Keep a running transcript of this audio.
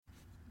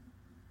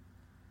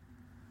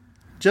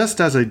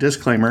Just as a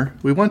disclaimer,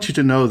 we want you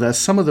to know that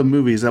some of the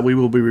movies that we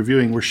will be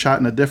reviewing were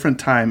shot in a different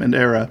time and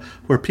era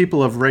where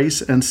people of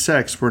race and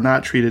sex were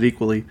not treated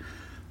equally.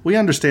 We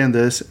understand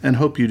this and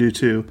hope you do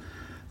too.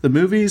 The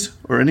movies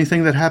or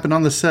anything that happened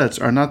on the sets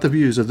are not the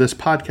views of this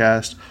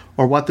podcast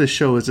or what this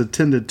show is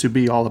intended to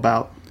be all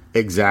about.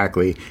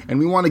 Exactly. And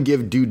we want to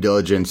give due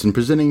diligence in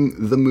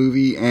presenting the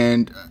movie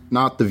and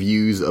not the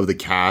views of the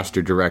cast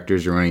or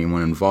directors or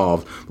anyone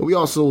involved. But we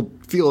also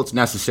feel it's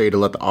necessary to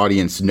let the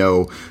audience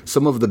know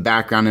some of the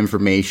background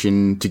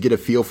information to get a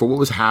feel for what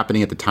was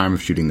happening at the time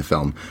of shooting the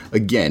film.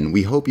 Again,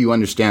 we hope you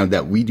understand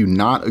that we do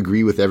not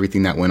agree with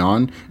everything that went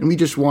on, and we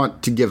just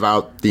want to give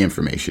out the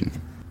information.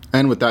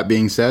 And with that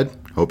being said,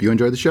 hope you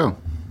enjoy the show.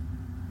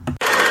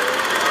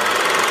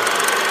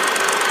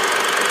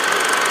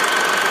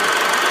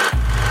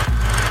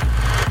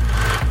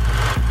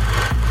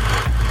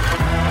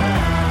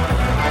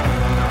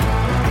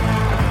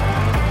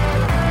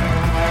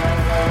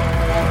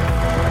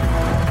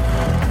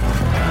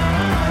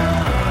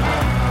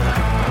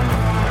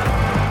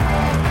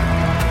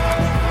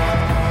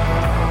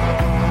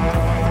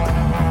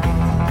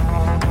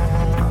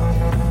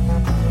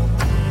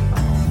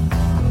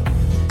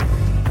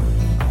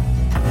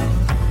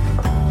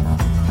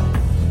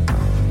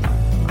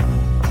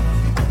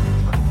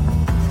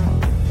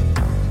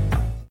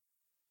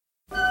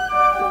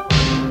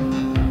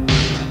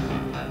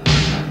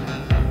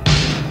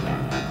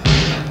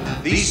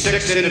 These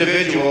 6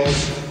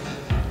 individuals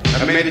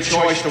have made a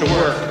choice to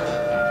work,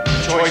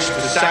 a choice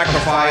to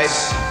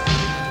sacrifice,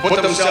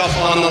 put themselves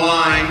on the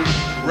line,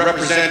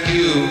 represent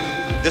you,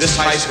 this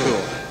high school.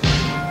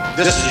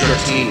 This is your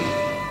team.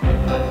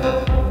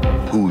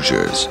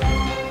 Hoosiers.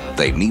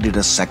 They needed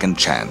a second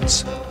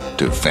chance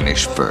to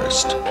finish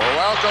first.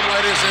 Welcome,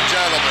 ladies and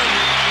gentlemen,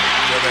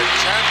 to the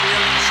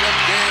championship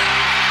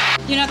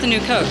game. You're not the new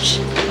coach.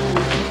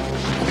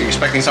 Are you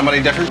expecting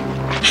somebody different?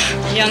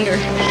 Younger.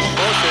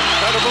 Most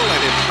incredible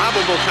and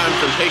improbable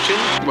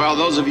confrontation. Well,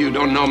 those of you who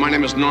don't know, my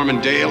name is Norman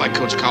Dale. I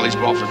coached college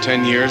ball for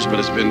 10 years, but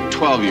it's been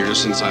 12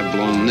 years since I've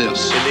blown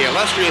this. In the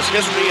illustrious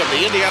history of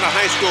the Indiana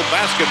High School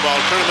basketball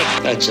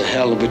tournament. That's a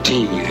hell of a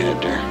team you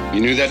had there. You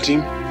knew that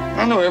team?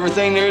 I know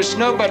everything there is to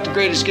know about the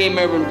greatest game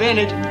ever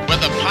invented.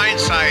 With a pint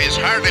size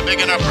hardly big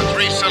enough for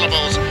 3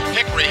 syllables,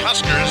 Hickory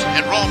Huskers,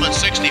 enrollment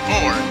 64.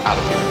 Out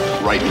of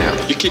here, right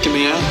now. You kicking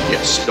me out?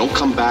 Yes, don't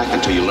come back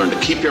until you learn to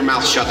keep your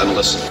mouth shut and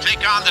listen.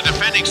 Take on the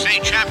defending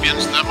state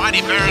champions, the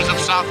Mighty Bears of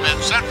South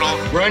Bend Central.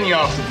 Run you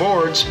off the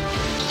boards.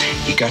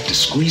 You got to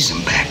squeeze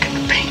them back in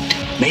the paint.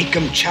 Make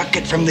them chuck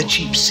it from the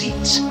cheap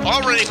seats.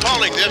 Already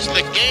calling this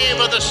the game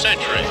of the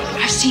century.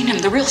 I've seen them,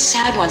 the real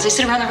sad ones. They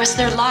sit around the rest of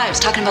their lives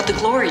talking about the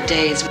glory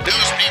days.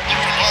 News people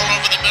from all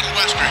over the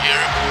Midwest are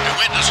here to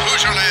witness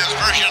Hoosierland's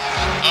version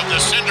of the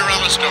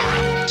Cinderella story.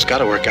 It's got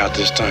to work out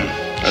this time.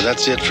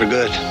 That's it for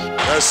good.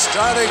 The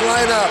starting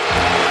lineup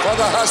for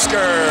the Huskers.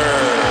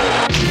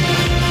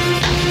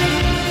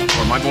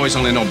 Well, my boys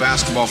only know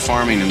basketball,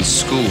 farming, and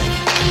school.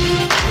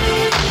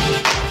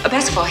 A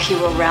basketball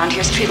hero around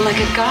here is treated like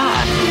a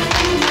god.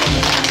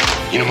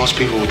 You know, most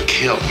people would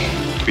kill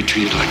to be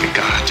treated like a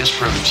god just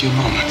for a few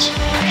moments.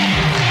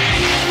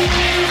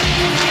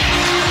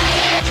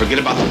 Forget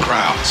about the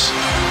crowds,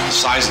 the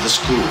size of the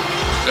school,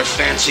 their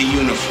fancy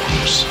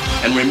uniforms,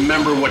 and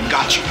remember what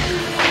got you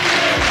here.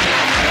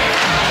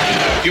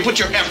 If you put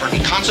your effort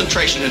and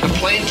concentration into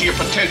playing to your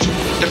potential,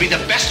 to be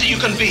the best that you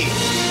can be,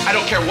 I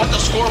don't care what the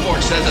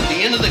scoreboard says at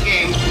the end of the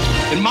game,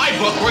 in my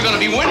book, we're going to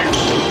be winners.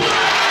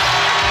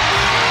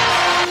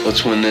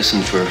 Let's win this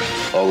and for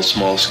all the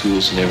small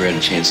schools who never had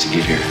a chance to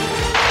get here.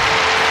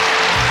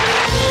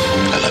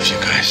 I love you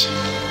guys.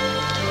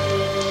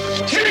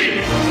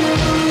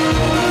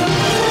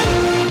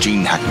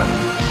 Gene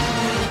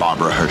Hackman,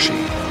 Barbara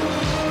Hershey,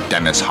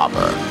 Dennis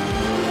Hopper.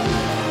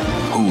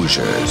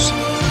 Hoosiers.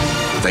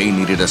 They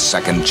needed a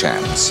second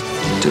chance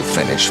to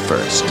finish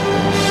first.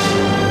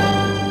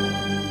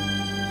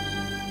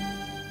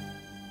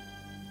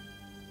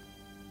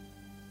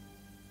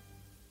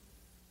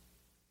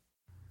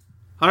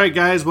 All right,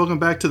 guys, welcome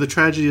back to the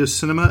Tragedy of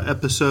Cinema,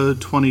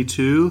 episode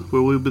 22,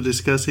 where we'll be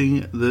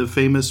discussing the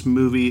famous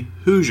movie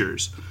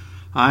Hoosiers.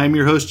 I'm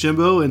your host,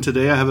 Jimbo, and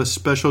today I have a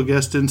special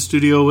guest in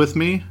studio with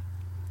me.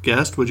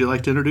 Guest, would you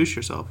like to introduce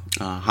yourself?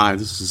 Hi,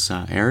 this is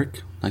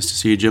Eric. Nice to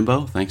see you,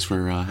 Jimbo. Thanks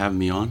for having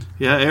me on.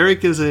 Yeah,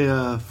 Eric is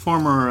a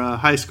former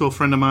high school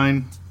friend of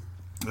mine.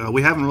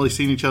 We haven't really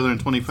seen each other in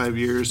 25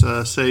 years,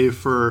 save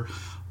for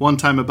one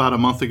time about a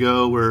month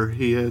ago where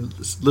he had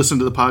listened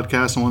to the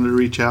podcast and wanted to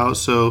reach out.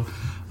 So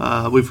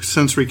we've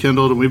since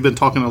rekindled, and we've been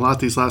talking a lot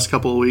these last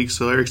couple of weeks.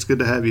 So, Eric, it's good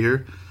to have you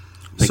here.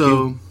 Thank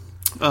you.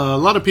 A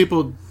lot of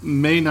people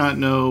may not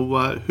know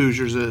what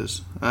Hoosiers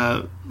is.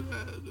 What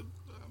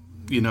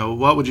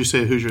would you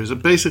say a Hoosier is?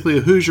 Basically,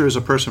 a Hoosier is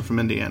a person from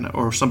Indiana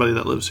or somebody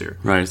that lives here.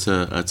 Right. It's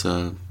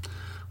a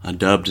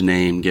dubbed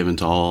name given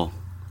to all.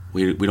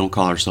 We don't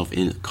call ourselves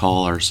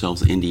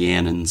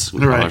Indianans. We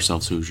call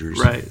ourselves Hoosiers.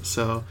 Right.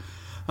 So,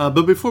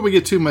 but before we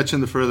get too much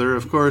into further,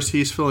 of course,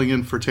 he's filling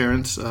in for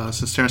Terrence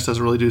since Terrence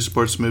doesn't really do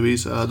sports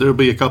movies. There'll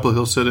be a couple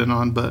he'll sit in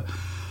on, but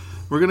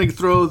We're going to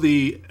throw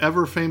the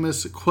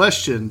ever-famous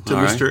question to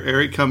Mr.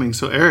 Eric Cummings.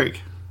 So,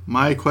 Eric,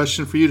 my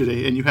question for you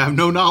today, and you have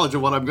no knowledge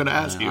of what I'm going to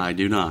ask you. I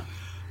do not.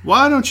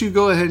 Why don't you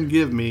go ahead and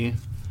give me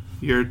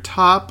your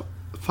top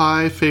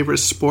 5 favorite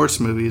sports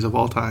movies of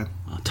all time?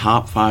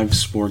 Top 5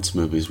 sports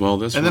movies. Well,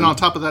 then on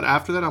top of that,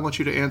 after that, I want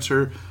you to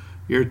answer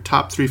your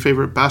top 3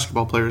 favorite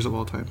basketball players of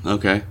all time.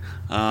 Okay.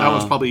 That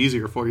was probably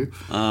easier for you.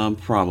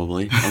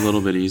 Probably. A little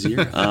bit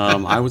easier.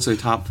 I would say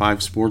top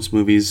 5 sports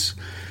movies.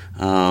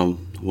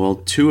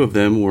 Well, 2 of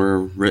them were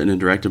written and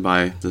directed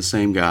by the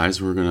same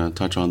guys. We're going to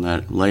touch on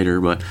that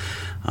later. But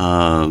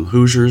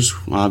Hoosiers,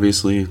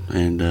 obviously.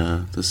 And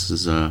this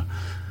is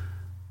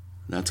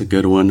that's a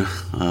good one.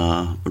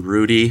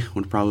 Rudy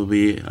would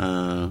probably be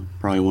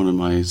one of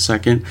my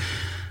second.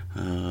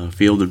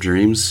 Field of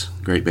Dreams,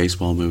 great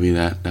baseball movie.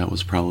 That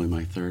was probably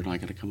my third. I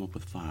got to come up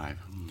with 5.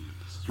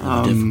 It's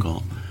really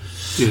difficult.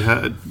 You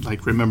had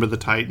Remember the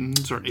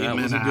Titans or 8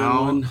 Men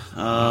Out.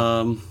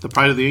 The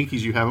Pride of the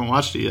Yankees. You haven't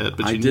watched it yet,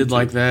 but I did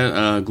like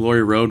that.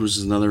 Glory Road, which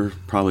is another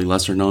probably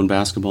lesser known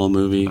basketball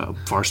movie.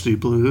 Varsity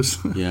Blues.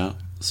 Yeah.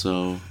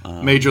 So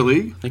Major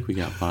League. I think we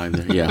got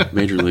 5 there. Yeah,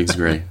 Major League's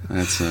great.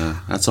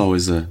 That's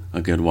always a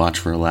good watch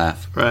for a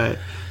laugh. Right.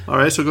 All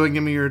right. So go ahead and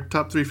give me your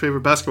top 3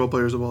 favorite basketball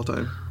players of all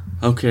time.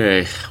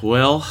 Okay,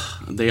 well,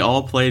 they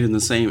all played in the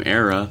same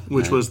era,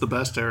 which was the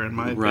best era in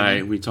my opinion.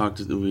 Right, we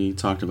talked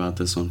about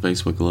this on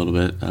Facebook a little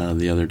bit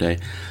the other day.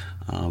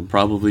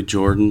 Probably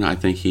Jordan. I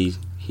think he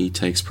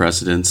takes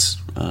precedence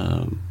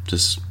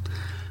just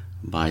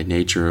by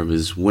nature of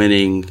his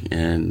winning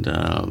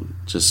and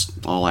just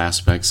all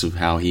aspects of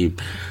how he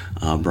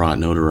brought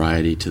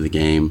notoriety to the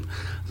game.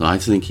 So I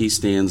think he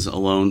stands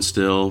alone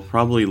still.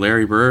 Probably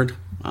Larry Bird.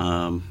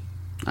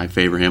 I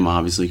favor him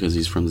obviously because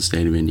he's from the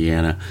state of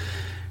Indiana.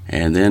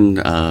 And then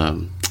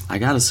I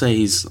got to say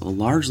he's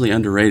largely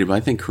underrated, but I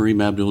think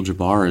Kareem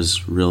Abdul-Jabbar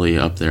is really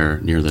up there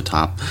near the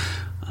top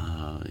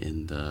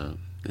in the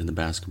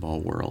basketball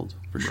world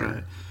for sure.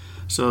 Right.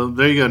 So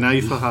there you go. Now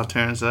you feel how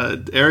Terrence.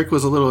 Eric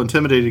was a little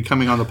intimidated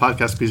coming on the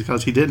podcast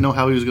because he didn't know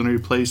how he was going to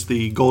replace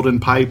the golden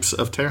pipes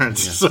of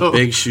Terrence. Yeah, so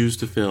big shoes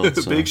to fill.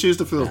 So. Big shoes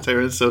to fill, yeah.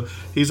 Terrence. So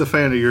he's a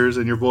fan of yours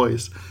and your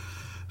voice.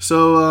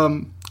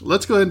 So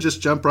let's go ahead and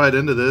just jump right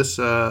into this.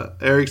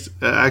 Eric's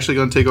actually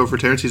going to take over for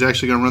Terrence. He's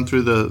actually going to run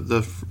through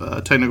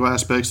the technical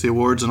aspects, the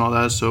awards, and all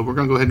that. So we're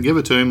going to go ahead and give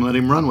it to him, let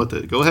him run with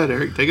it. Go ahead,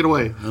 Eric. Take it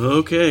away.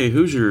 Okay,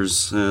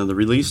 Hoosiers. The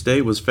release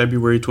date was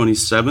February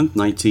 27th,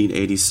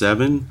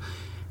 1987.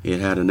 It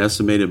had an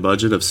estimated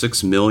budget of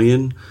 $6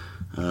 million.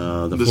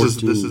 This is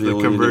the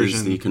conversion.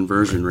 Is the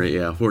conversion rate,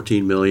 yeah,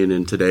 $14 million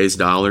in today's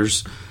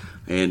dollars.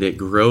 And it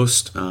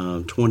grossed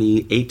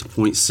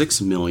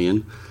 $28.6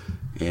 million.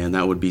 And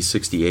that would be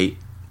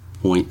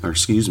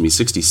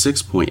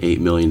 $66.8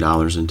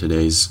 million in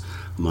today's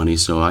money.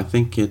 So I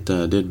think it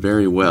did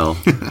very well,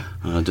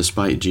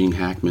 despite Gene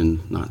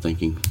Hackman not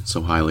thinking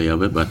so highly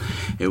of it. But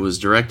it was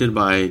directed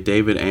by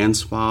David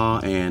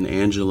Anspaugh and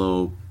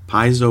Angelo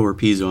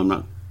Pizzo. I'm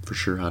not for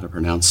sure how to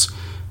pronounce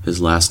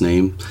his last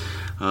name.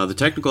 The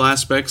technical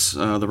aspects,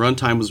 the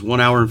runtime was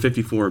 1 hour and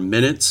 54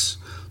 minutes,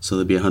 so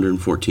that'd be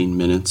 114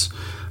 minutes.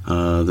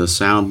 The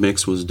sound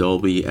mix was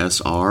Dolby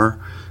SR.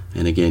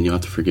 And again, you'll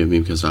have to forgive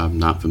me because I'm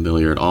not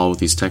familiar at all with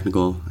these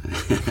technical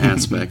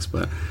aspects,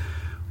 but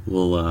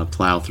we'll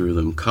plow through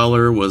them.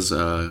 Color was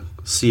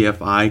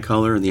CFI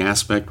color, and the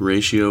aspect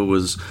ratio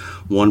was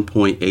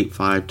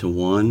 1.85 to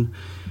 1.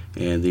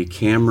 And the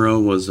camera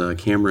was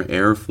camera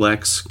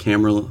Airflex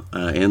camera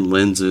and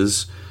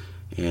lenses.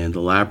 And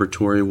the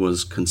laboratory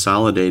was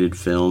Consolidated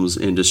Films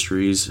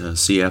Industries,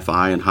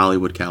 CFI in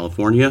Hollywood,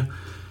 California.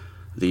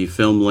 The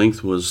film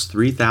length was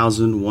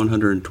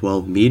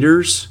 3,112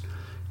 meters.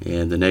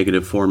 And the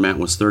negative format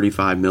was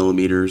 35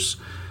 millimeters.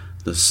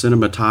 The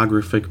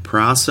cinematographic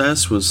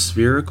process was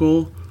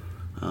spherical.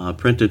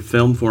 Printed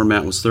film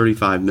format was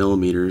 35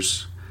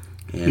 millimeters.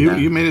 And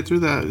you made it through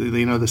that.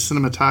 You know, the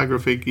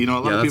cinematographic. You know, a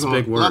lot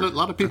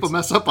of people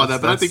mess up on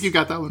that, but I think you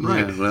got that one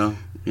right. Yeah, well,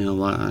 you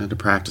know, I had to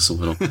practice a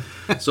little.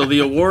 So the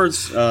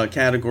awards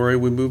category,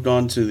 we moved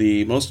on to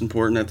the most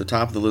important at the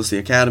top of the list, the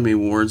Academy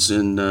Awards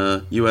in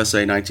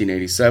USA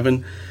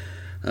 1987.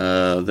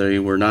 They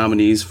were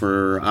nominees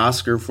for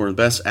Oscar for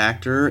Best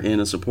Actor in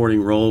a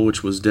Supporting Role,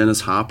 which was Dennis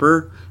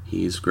Hopper.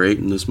 He's great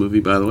in this movie,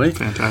 by the way.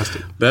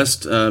 Fantastic.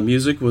 Best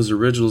music was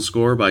original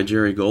score by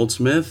Jerry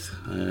Goldsmith.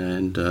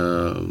 And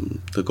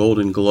the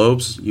Golden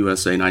Globes,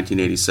 USA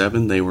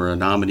 1987, they were a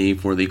nominee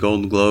for the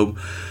Golden Globe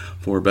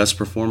for Best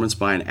Performance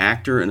by an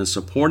Actor in a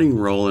Supporting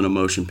Role in a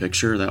Motion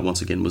Picture. That,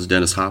 once again, was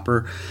Dennis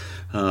Hopper.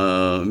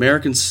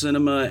 American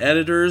Cinema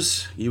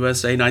Editors,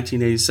 USA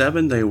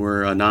 1987, they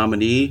were a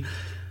nominee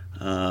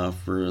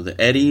for the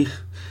Eddie,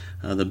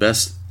 the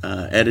Best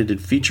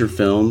Edited Feature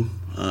Film,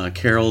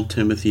 Carol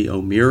Timothy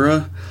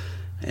O'Meara,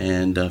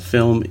 and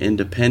Film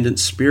Independent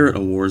Spirit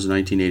Awards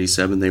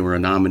 1987. They were a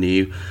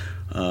nominee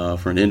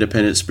for an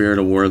Independent Spirit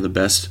Award, the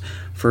Best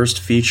First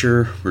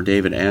Feature for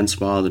David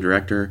Anspaugh, the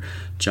director,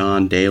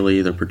 John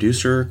Daly, the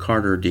producer,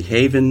 Carter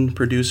DeHaven,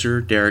 producer,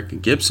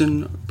 Derek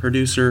Gibson,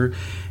 producer,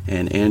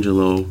 and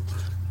Angelo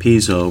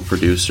Pizzo,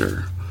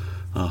 producer.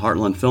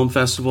 Heartland Film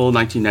Festival,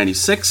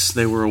 1996.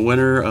 They were a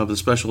winner of the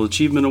Special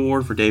Achievement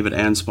Award for David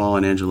Anspall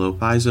and Angelo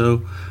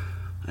Pizzo.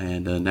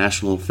 And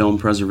National Film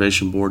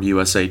Preservation Board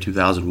USA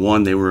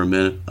 2001, they were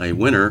a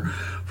winner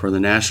for the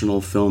National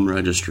Film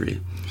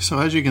Registry. So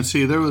as you can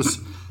see, there was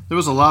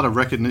a lot of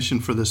recognition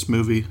for this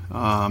movie,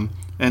 and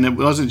it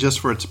wasn't just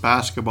for its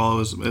basketball.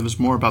 It was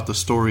more about the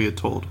story it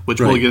told, which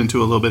we'll get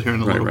into a little bit here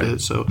in a little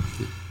bit. So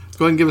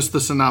go ahead and give us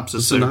the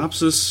synopsis. The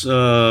synopsis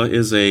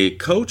is a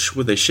coach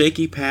with a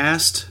shaky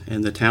past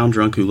and the town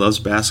drunk who loves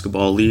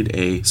basketball lead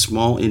a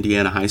small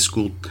Indiana high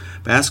school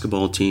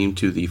basketball team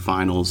to the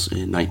finals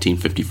in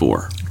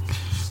 1954.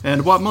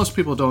 And what most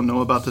people don't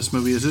know about this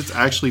movie is it's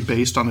actually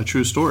based on a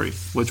true story,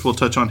 which we'll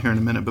touch on here in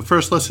a minute. But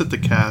first, let's hit the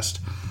cast.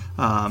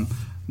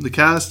 The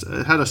cast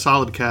had a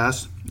solid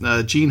cast.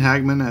 Gene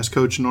Hackman as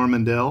Coach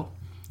Norman Dell,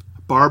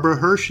 Barbara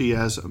Hershey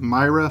as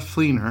Myra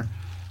Fleener,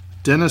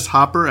 Dennis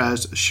Hopper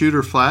as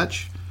Shooter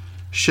Flatch,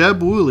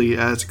 Sheb Woolley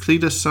as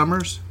Cletus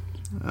Summers,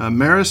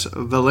 Maris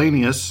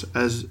Valenius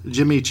as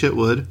Jimmy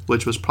Chitwood,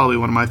 which was probably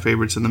one of my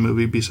favorites in the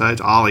movie besides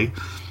Ollie,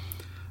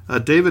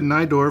 David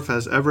Nydorf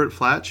as Everett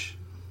Flatch,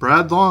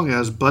 Brad Long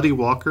as Buddy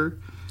Walker,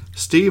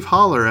 Steve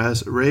Holler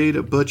as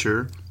Raid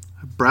Butcher,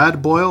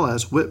 Brad Boyle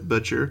as Whit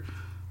Butcher,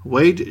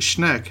 Wade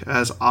Schneck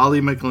as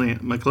Ollie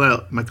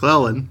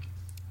McClellan,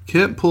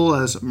 Kent Poole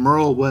as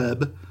Merle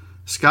Webb,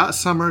 Scott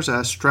Summers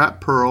as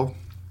Strap Pearl,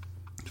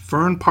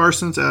 Fern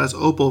Parsons as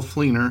Opal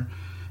Fleener,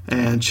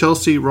 and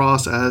Chelsea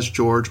Ross as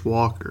George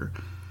Walker.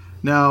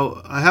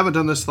 Now, I haven't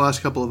done this the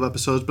last couple of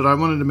episodes, but I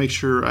wanted to make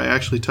sure I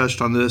actually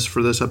touched on this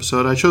for this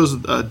episode. I chose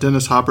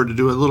Dennis Hopper to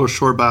do a little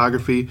short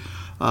biography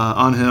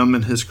on him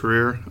and his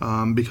career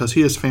because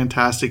he is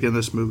fantastic in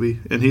this movie,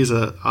 and he's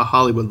a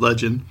Hollywood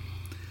legend.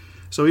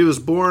 So he was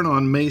born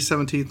on May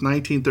 17th,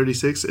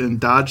 1936 in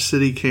Dodge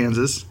City,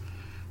 Kansas.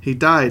 He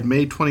died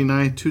May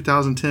 29,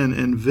 2010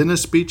 in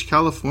Venice Beach,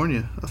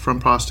 California from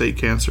prostate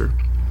cancer.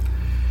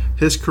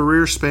 His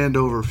career spanned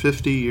over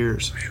 50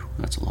 years.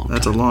 That's a long time.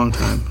 That's a long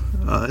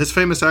time. His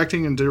famous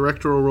acting and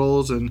directorial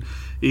roles in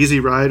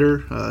Easy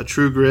Rider,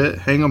 True Grit,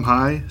 Hang 'em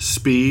High,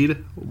 Speed,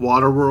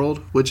 Waterworld,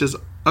 which is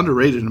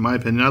underrated in my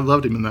opinion. I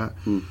loved him in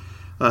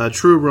that.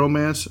 True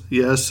Romance,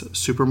 yes,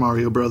 Super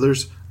Mario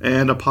Brothers,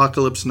 and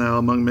Apocalypse Now,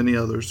 among many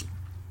others.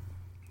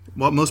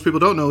 What most people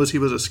don't know is he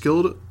was a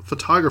skilled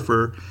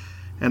photographer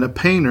and a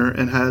painter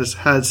and has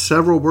had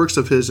several works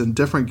of his in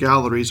different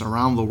galleries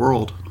around the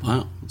world.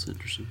 Wow, that's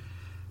interesting.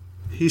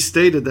 He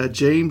stated that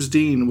James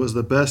Dean was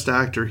the best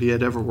actor he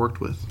had ever worked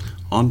with.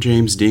 On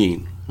James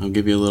Dean, I'll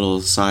give you a little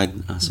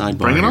sidebar.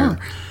 Bring it here.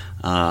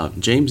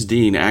 On. James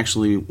Dean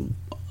actually,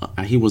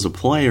 he was a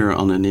player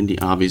on an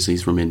obviously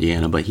he's from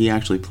Indiana, but he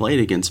actually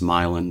played against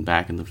Milan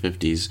back in the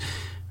 50s.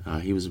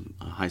 He was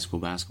a high school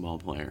basketball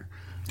player.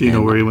 Do you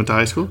know where he went to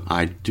high school?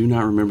 I do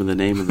not remember the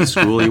name of the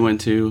school he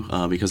went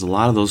to because a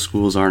lot of those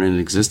schools aren't in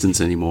existence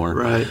anymore.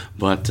 Right.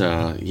 But,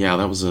 yeah,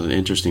 that was an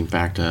interesting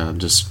fact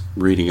just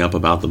reading up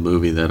about the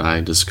movie that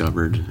I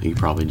discovered. You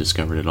probably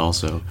discovered it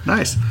also.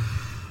 Nice.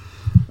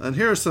 And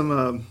here are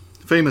some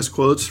famous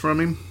quotes from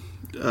him.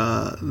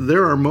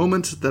 There are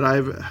moments that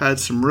I've had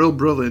some real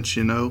brilliance,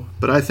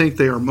 but I think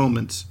they are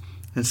moments.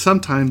 And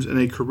sometimes in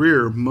a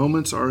career,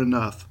 moments are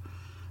enough.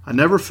 I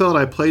never felt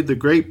I played the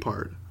great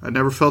part. I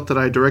never felt that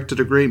I directed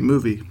a great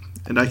movie.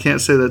 And I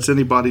can't say that's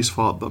anybody's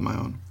fault but my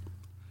own.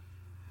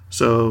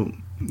 So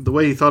the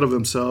way he thought of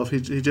himself, he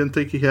didn't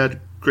think he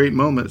had great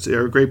moments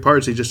or great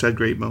parts. He just had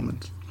great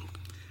moments.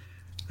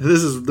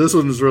 This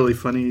one was really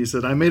funny. He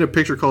said, I made a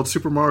picture called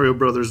Super Mario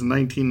Brothers in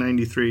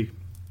 1993.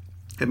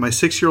 And my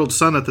 6-year-old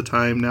son at the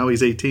time, now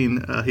he's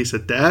 18, he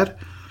said, Dad,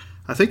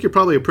 I think you're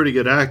probably a pretty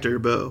good actor,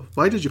 but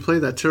why did you play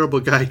that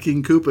terrible guy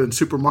King Koopa in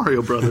Super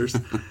Mario Brothers?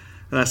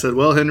 And I said,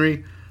 well,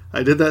 Henry,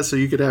 I did that so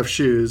you could have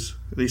shoes.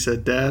 And he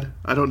said, Dad,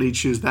 I don't need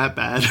shoes that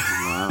bad.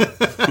 Wow.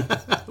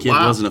 Kid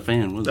wasn't a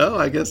fan, was he? No,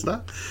 I guess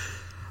not.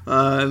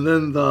 And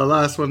then the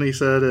last one he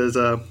said is,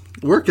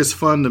 work is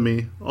fun to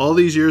me. All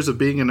these years of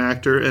being an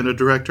actor and a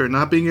director and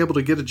not being able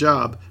to get a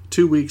job,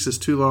 2 weeks is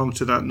too long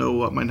to not know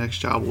what my next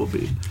job will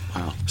be.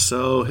 Wow.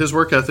 So his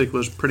work ethic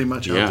was pretty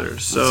much out there.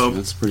 So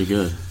that's pretty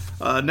good.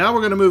 Now we're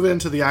going to move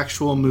into the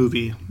actual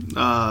movie.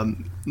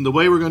 The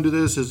way we're going to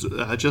do this is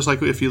just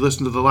like if you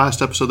listen to the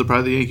last episode of The Pride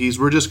of the Yankees,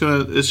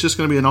 it's just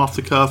going to be an off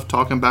the cuff,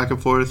 talking back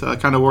and forth,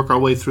 kind of work our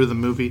way through the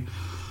movie.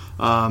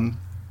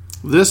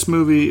 This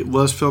movie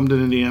was filmed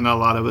in Indiana, a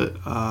lot of it.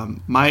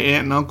 My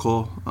aunt and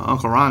uncle,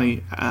 Uncle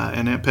Ronnie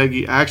and Aunt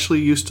Peggy,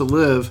 actually used to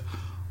live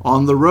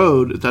on the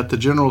road that the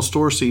general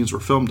store scenes were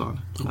filmed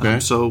on. Okay.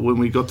 So when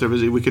we go up there to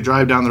visit, we could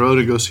drive down the road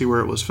and go see where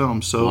it was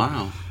filmed. So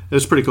wow. It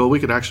was pretty cool. We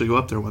could actually go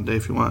up there one day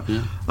if you want.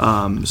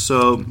 Yeah.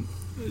 So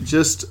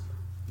just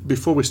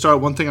before we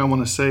start, one thing I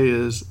want to say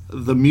is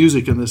the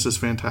music in this is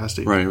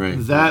fantastic. Right.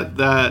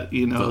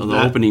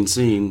 The opening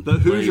scene. The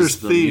Hoosiers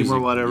theme or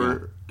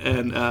whatever. Yeah.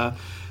 And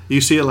you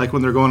see it like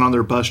when they're going on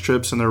their bus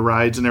trips and their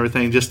rides and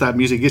everything. Just that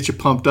music gets you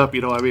pumped up,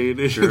 I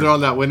mean. Sure. They're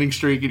on that winning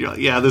streak and you're like,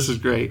 yeah, this is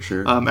great.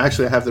 Sure.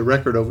 Actually, I have the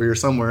record over here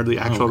somewhere, the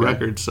actual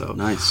record. So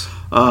nice.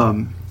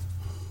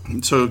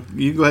 So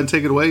you go ahead and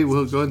take it away.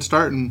 We'll go ahead and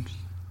start and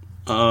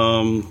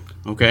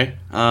Okay.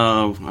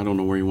 I don't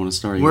know where you want to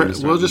start.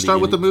 We'll just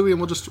start with the movie, and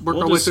we'll just work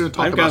our way through and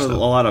talk about stuff. I've got a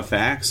lot of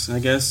facts, I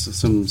guess.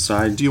 Some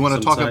side. Do you want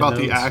to talk about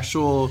the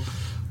actual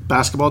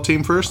basketball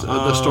team first?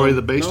 The story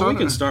that's based on? We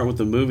can start with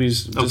the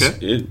movies.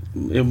 Okay.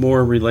 It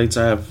more relates.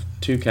 I have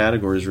two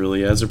categories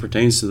really as it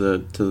pertains to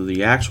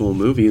the actual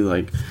movie.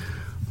 Like,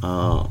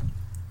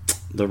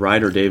 the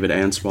writer David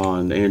Anspaugh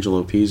and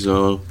Angelo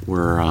Pizzo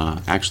were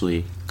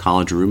actually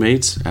college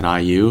roommates at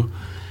IU,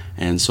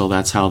 and so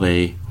that's how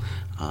they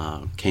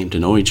came to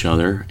know each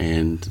other.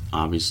 And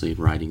obviously,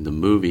 writing the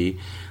movie,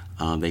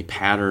 they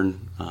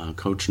patterned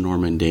Coach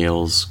Norman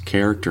Dale's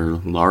character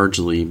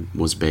largely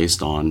was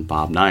based on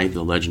Bob Knight,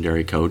 the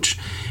legendary coach.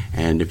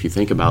 And if you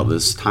think about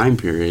this time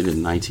period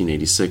in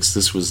 1986,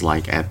 this was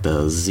like at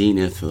the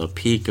zenith, the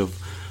peak of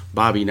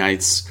Bobby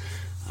Knight's,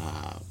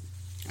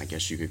 I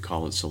guess you could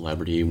call it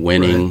celebrity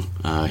winning.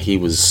 Right. He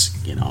was,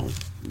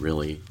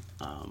 really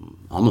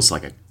almost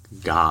like a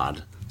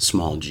god,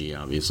 small g,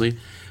 obviously,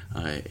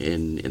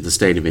 in the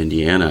state of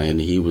Indiana,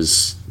 and he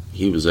was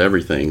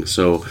everything.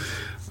 So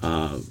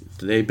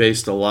they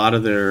based a lot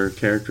of their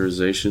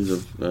characterizations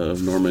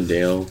of Norman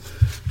Dale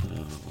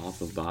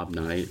off of Bob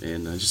Knight,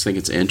 and I just think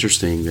it's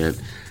interesting that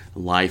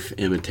life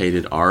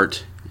imitated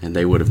art, and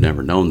they would have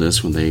never known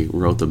this when they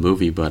wrote the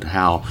movie, but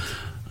how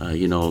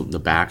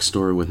the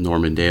backstory with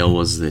Norman Dale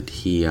was that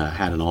he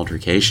had an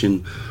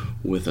altercation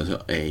with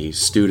a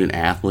student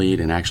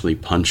athlete and actually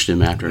punched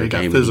him after a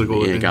game.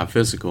 It got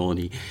physical,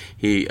 and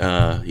he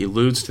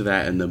alludes to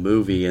that in the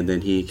movie, and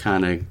then he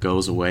kind of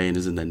goes away and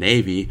is in the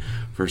Navy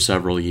for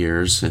several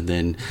years, and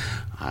then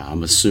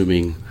I'm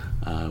assuming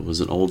it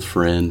was an old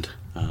friend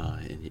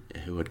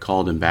who had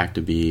called him back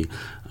to be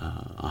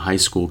a high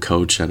school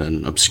coach at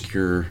an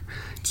obscure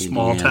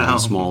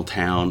small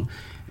town.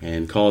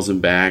 And calls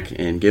him back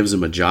and gives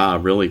him a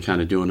job, really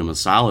kind of doing him a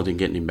solid and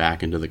getting him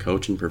back into the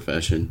coaching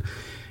profession.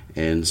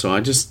 And so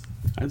I just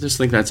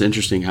think that's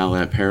interesting how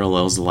that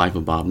parallels the life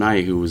of Bob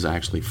Knight, who was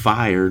actually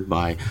fired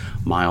by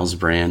Miles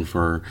Brand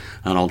for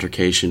an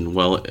altercation.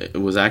 Well,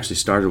 it was actually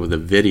started with a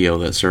video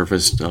that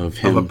surfaced of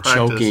him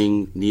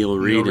choking Neil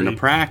Reed in a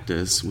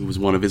practice. He was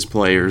one of his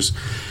players,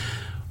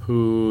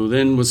 who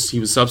then was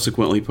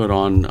subsequently put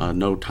on a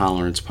no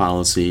tolerance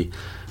policy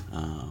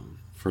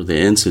for the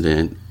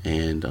incident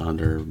and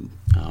under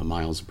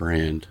Miles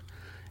Brand,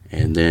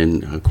 and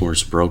then of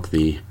course broke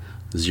the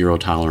zero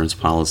tolerance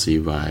policy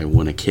by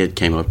when a kid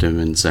came up to him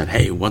and said,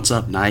 "Hey, what's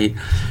up, Knight?"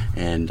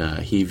 And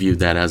he viewed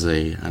that as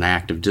an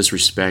act of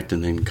disrespect,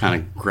 and then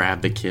kind of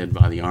grabbed the kid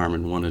by the arm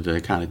and wanted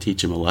to kind of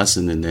teach him a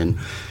lesson, and then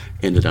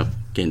ended up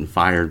getting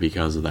fired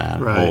because of that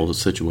whole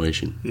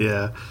situation.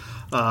 Yeah.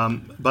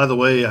 By the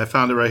way, I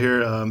found it right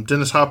here.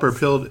 Dennis Hopper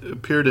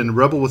appeared in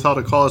Rebel Without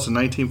a Cause in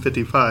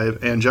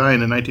 1955 and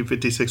Giant in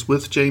 1956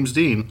 with James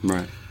Dean,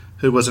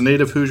 who was a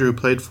native Hoosier who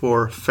played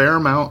for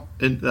Fairmount,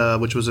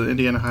 which was an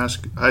Indiana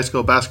high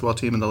school basketball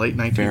team in the late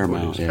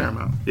 1940s.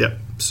 Fairmount. Yep.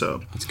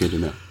 So that's good to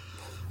know.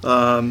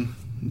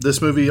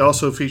 This movie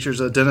also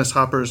features Dennis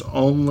Hopper's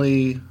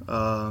only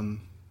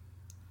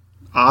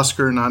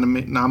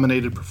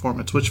Oscar-nominated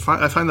performance, which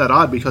I find that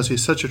odd because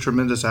he's such a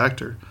tremendous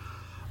actor.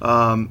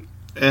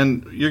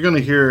 And you're going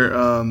to hear,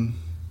 I'm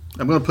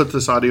going to put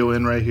this audio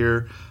in right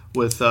here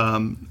with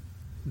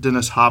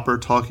Dennis Hopper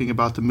talking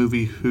about the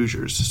movie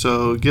Hoosiers.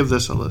 So give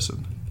this a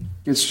listen.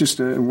 It's just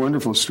a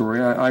wonderful story.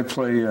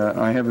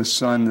 I have a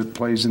son that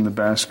plays in the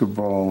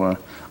basketball,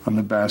 on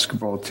the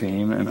basketball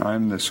team, and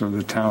I'm the sort of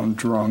the town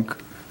drunk.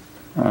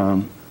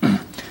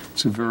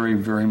 It's a very,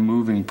 very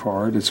moving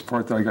part. It's a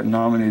part that I got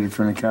nominated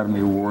for an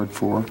Academy Award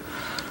for.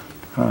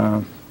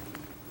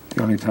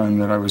 The only time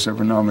that I was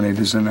ever nominated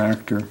as an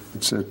actor.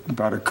 It's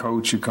about a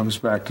coach who comes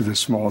back to this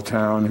small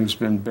town who's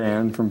been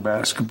banned from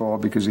basketball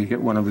because he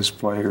hit one of his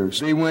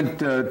players. They went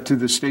to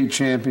the state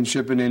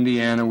championship in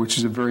Indiana, which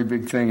is a very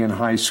big thing in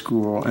high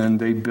school, and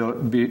they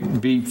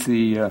beat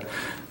the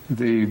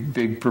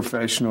big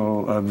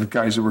professional, the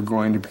guys that were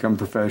going to become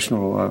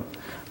professional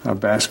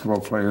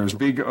basketball players.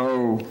 Big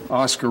O,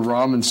 Oscar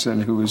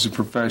Robinson, who was a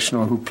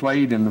professional who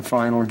played in the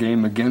final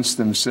game against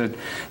them, said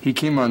he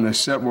came on the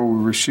set while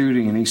we were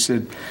shooting, and he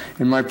said,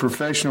 in my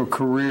professional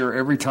career,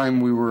 every time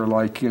we were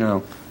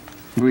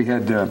we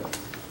had a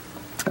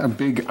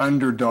big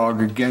underdog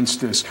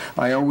against us,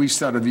 I always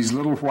thought of these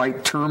little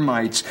white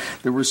termites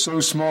that were so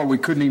small we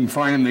couldn't even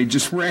find them. They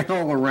just ran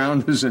all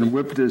around us and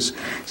whipped us.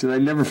 He said, I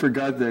never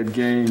forgot that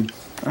game.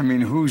 I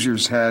mean,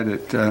 Hoosiers had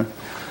it.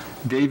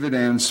 David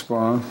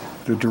Anspaugh,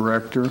 the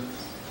director,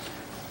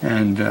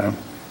 and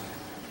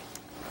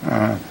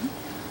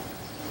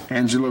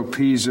Angelo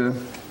Pizzo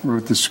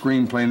wrote the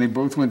screenplay, and they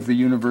both went to the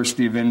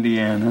University of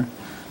Indiana.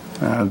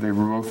 They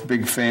were both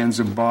big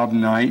fans of Bob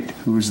Knight,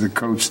 who was the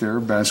coach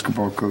there,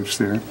 basketball coach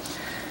there.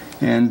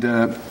 And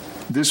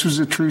this was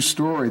a true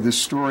story. This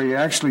story,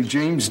 actually,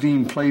 James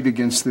Dean played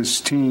against this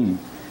team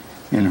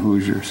in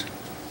Hoosiers,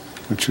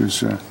 which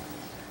was,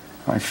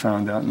 I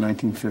found out in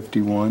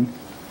 1951.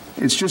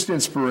 it's just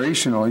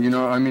inspirational.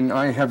 I mean,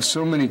 I have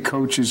so many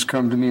coaches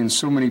come to me and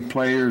so many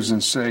players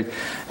and say,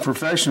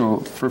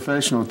 professional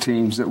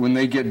teams, that when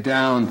they get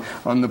down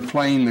on the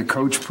plane, the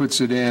coach puts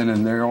it in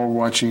and they're all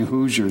watching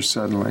Hoosiers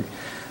suddenly.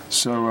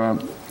 So,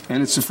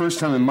 and it's the first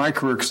time in my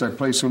career, because I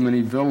play so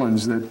many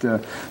villains, that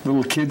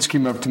little kids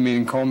came up to me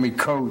and called me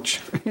coach.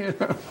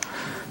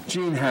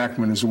 Gene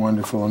Hackman is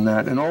wonderful in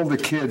that. And all the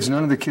kids,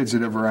 none of the kids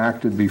had ever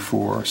acted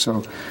before.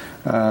 So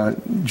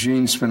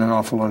Gene spent an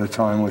awful lot of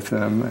time with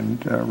them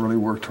and really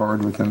worked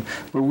hard with them.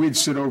 But we'd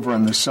sit over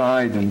on the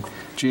side, and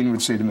Gene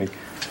would say to me,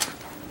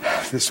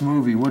 this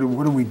movie, what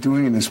are we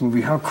doing in this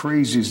movie? How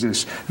crazy is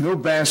this? No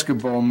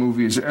basketball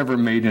movie has ever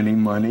made any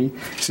money.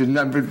 He said,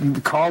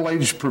 not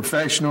college,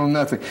 professional,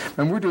 nothing.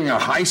 And we're doing a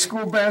high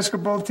school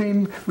basketball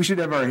team. We should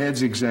have our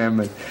heads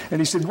examined. And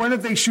he said, why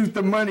don't they shoot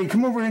the money?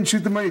 Come over here and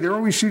shoot the money. They're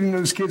always shooting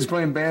those kids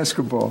playing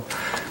basketball.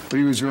 But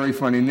he was very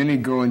funny. And then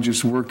he'd go and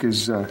just work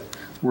his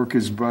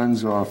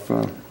buns off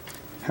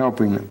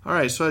helping them. All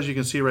right, so as you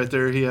can see right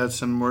there, he had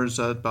some words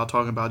about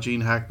talking about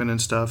Gene Hackman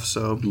and stuff.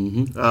 So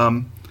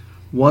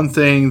one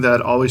thing that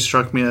always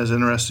struck me as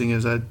interesting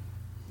is that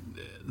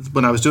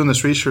when I was doing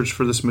this research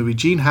for this movie,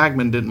 Gene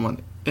Hackman didn't want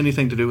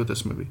anything to do with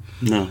this movie.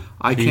 No.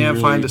 I can't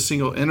find a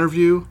single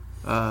interview,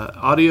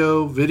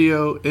 audio,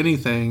 video,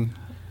 anything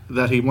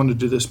that he wanted to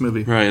do this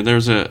movie. Right.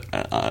 There's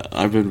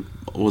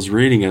was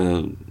reading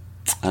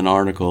an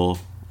article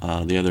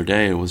the other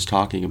day. It was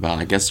talking about,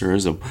 I guess there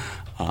is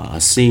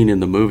a scene in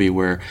the movie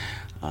where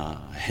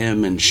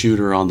him and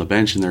Shooter on the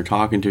bench, and they're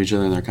talking to each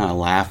other, and they're kind of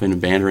laughing and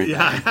bantering.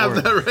 Yeah, I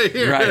have that right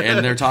here. Right,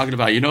 and they're talking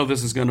about,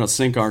 this is going to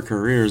sink our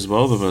careers,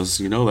 both of us.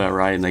 You know that,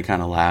 right? And they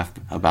kind of laugh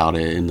about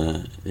it in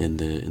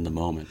the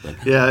moment.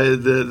 But yeah,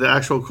 the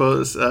actual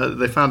quote is,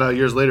 they found out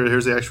years later.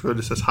 Here's the actual quote.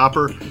 It says,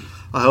 "Hopper,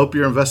 I hope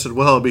you're invested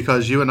well,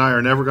 because you and I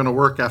are never going to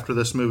work after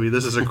this movie.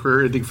 This is a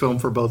career-ending film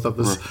for both of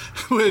us."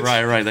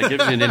 Right. That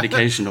gives you an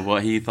indication of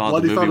what he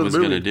thought the movie was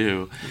going to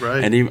do.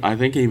 Right. And I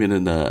think even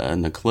in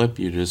the clip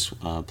you just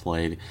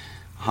played,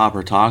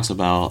 Hopper talks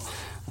about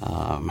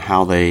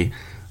how they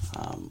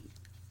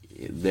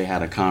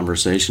had a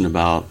conversation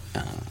about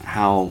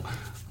how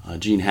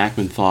Gene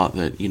Hackman thought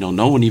that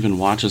no one even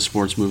watches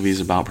sports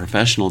movies about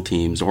professional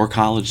teams or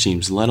college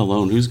teams, let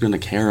alone who's going to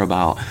care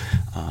about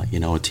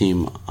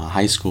a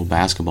high school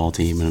basketball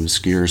team, an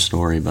obscure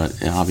story.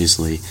 But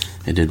obviously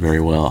it did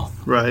very well.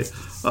 Right.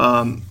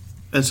 And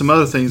some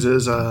other things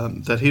is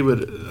that he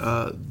would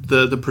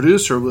the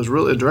producer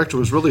the director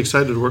was really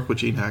excited to work with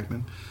Gene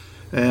Hackman.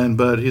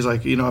 But he's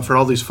like, I've heard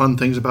all these fun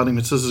things about him.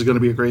 This is going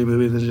to be a great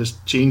movie. And then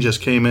Gene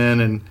just came in,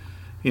 and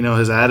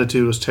his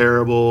attitude was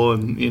terrible,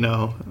 and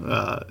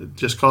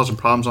just causing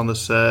problems on the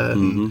set.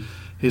 Mm-hmm. And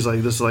he's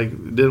like,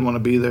 didn't want to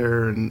be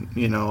there,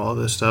 and all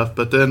this stuff.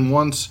 But then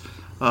once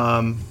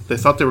they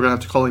thought they were going to have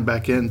to call him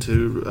back in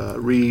to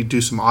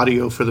redo some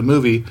audio for the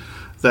movie,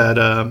 that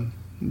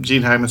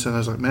Gene Hackman said, I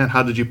was like, man,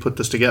 how did you put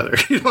this together?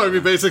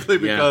 Basically,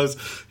 because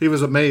he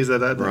was amazed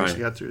that actually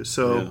got through.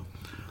 So. Yeah.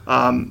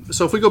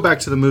 So if we go back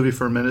to the movie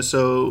for a minute,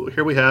 so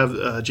here we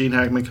have Gene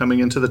Hackman coming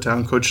into the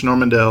town, Coach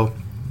Norman Dell.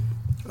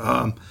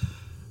 One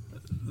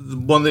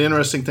of the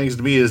interesting things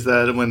to me is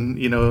that when,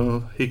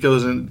 he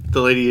goes in,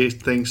 the lady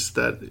thinks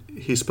that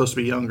he's supposed to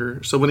be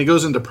younger. So when he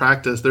goes into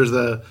practice, there's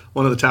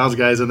one of the town's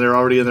guys, and they're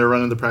already in there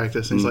running the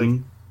practice. And he's like,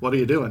 what are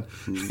you doing?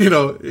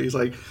 Mm-hmm. He's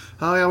like,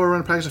 oh, yeah, we're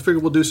running practice. I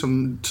figured we'll do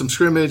some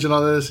scrimmage and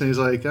all this. And he's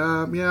like,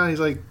 yeah.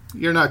 He's like,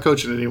 you're not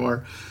coaching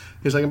anymore.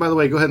 He's like, and by the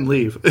way, go ahead and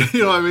leave.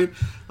 You know what I mean?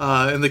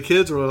 And the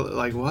kids were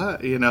like,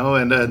 what?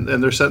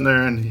 And they're sitting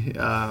there,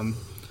 and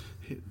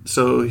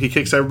so he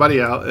kicks everybody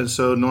out. And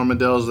so Norman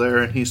Dell's there,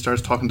 and he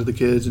starts talking to the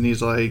kids, and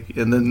he's like,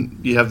 and then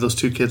you have those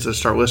two kids that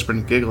start whispering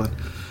and giggling.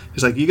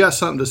 He's like, you got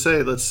something to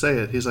say? Let's say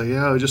it. He's like,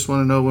 yeah, I just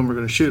want to know when we're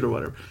going to shoot or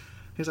whatever.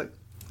 He's like,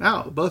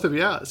 out, both of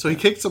you out. So he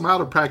kicks them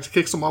out of practice,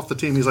 kicks them off the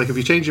team. He's like, if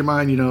you change your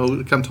mind,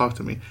 come talk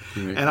to me.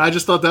 Right. And I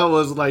just thought that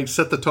was like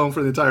set the tone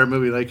for the entire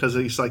movie, because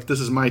he's like, this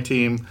is my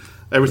team.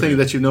 Everything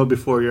that you know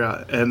before you're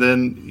out. And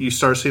then you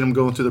start seeing them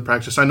going through the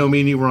practice. I know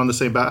me and you were on the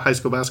same high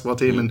school basketball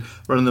team and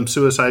running them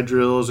suicide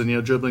drills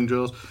and, dribbling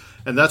drills.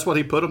 And that's what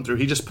he put them through.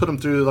 He just put them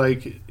through,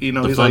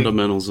 the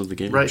fundamentals of the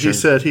game. Right.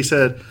 Sure. He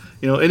said,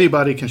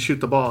 anybody can shoot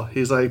the ball.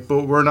 He's like,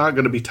 but we're not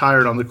going to be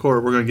tired on the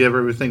court. We're going to give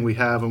everything we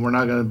have, and we're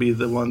not going to be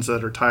the ones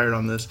that are tired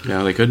on this.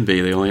 Yeah, they couldn't be.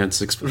 They only had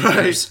 6 players.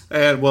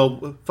 Right. And,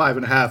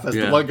 5.5, as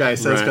the one guy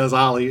says, because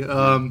Ollie.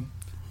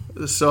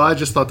 So I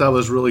just thought that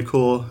was really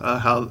cool,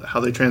 how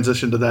they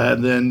transitioned to that.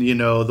 And then,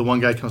 the one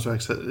guy comes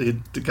back,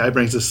 the guy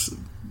brings his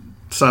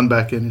son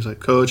back in. He's like,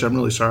 Coach, I'm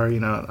really sorry.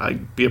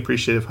 I'd be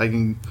appreciative if I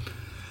can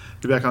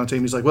be back on the team.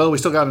 He's like, well, we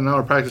still got an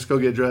hour of practice. Go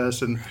get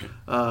dressed. And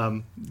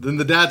then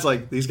the dad's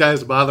like, these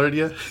guys bothering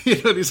you?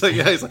 And he's like,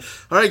 yeah. He's like,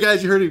 all right,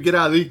 guys, you heard him. Get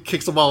out. And he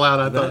kicks them all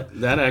out.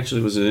 That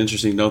actually was an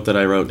interesting note that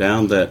I wrote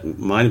down that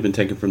might have been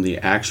taken from the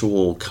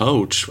actual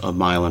coach of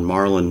Marvin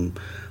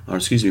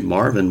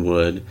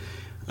Wood.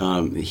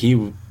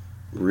 He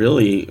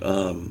really,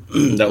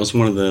 that was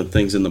one of the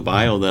things in the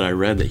bio that I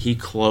read, that he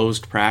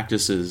closed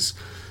practices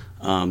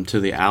to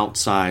the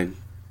outside,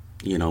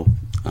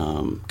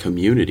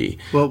 community,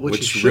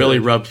 which really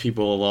rubbed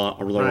people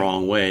the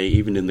wrong way.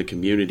 Even in the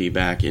community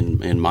back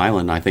in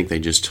Milan, I think they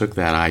just took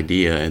that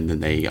idea and then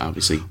they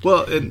obviously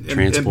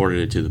transported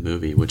it to the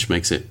movie, which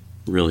makes it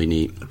really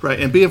neat. Right,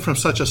 and being from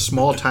such a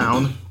small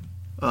town,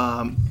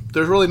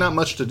 there's really not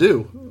much to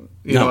do.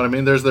 You know what I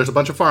mean? There's a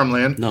bunch of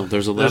farmland. No,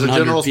 there's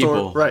 1,100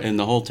 people in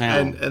the whole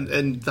town.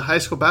 And the high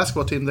school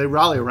basketball team, they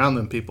rally around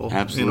them people.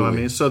 Absolutely. You know what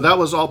I mean? So that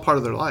was all part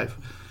of their life.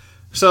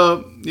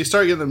 So you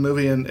start getting the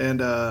movie,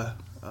 and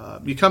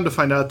you come to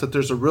find out that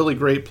there's a really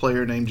great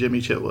player named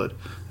Jimmy Chitwood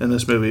in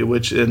this movie,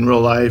 which in real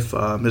life,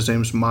 his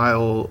name's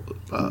Bobby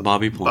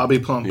Plump. Bobby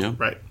Plump, yeah.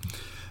 Right.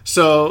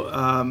 So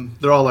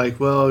they're all like,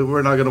 well,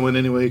 we're not going to win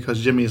anyway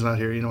because Jimmy's not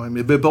here, you know what I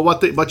mean? But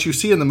what you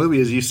see in the movie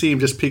is you see him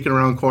just peeking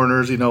around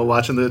corners, you know,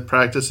 watching the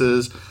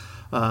practices,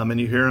 and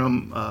you hear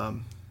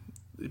him,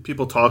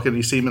 people talking,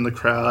 you see him in the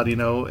crowd, you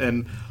know,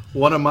 and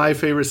one of my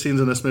favorite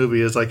scenes in this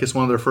movie is like it's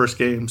one of their first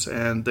games,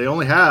 and they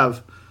only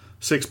have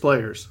 6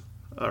 players.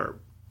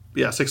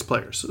 6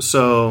 players.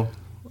 So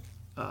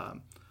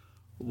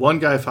one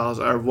guy fouls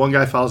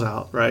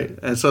out, right?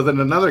 And so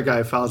then another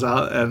guy fouls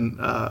out,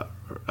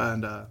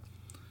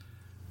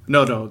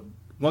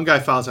 one guy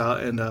fouls out,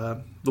 and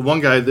the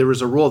one guy, there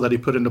was a rule that he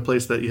put into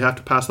place that you have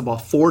to pass the ball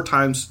 4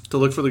 times to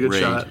look for the good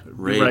shot,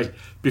 right?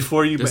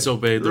 Before you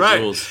disobeyed the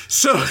rules.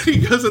 So he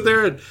goes in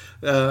there, and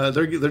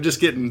they're just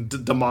getting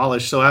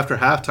demolished. So after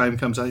halftime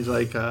comes out, he's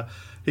like,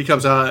 he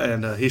comes out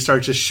and he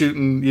starts just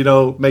shooting, you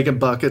know, making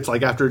buckets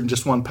like after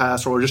just one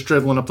pass, or just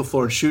dribbling up the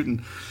floor and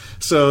shooting.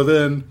 So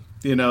then,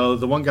 you know,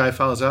 the one guy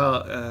fouls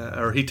out,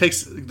 or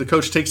the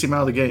coach takes him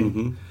out of the game.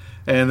 Mm-hmm.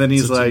 And then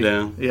he's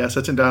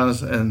sits him down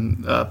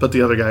and put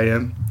the other guy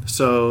in.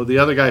 So the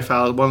other guy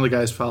one of the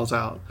guys fouls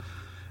out.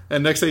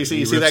 And next thing you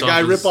see that guy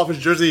rip off his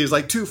jersey. He's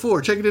like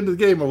 2-4, check it into the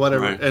game or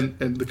whatever. Right.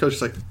 And the coach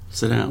is like,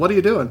 sit down. What are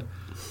you doing?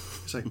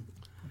 He's like,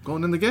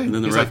 going in the game. And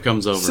then the he's ref like,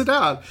 comes over. Sit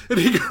down. And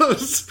he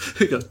goes,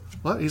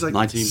 what? He's like,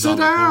 my team's sit on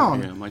down.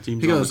 The court. Yeah, my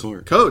team's he on goes, the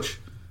court. Coach,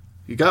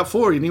 you got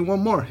 4. You need 1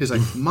 more. He's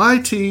like, my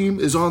team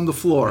is on the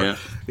floor. Yeah.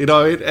 You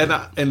know,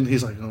 and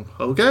he's like, oh,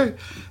 okay.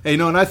 And, you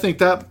know, and I think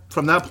that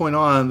from that point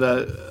on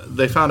that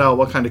they found out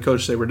what kind of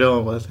coach they were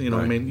dealing with. You know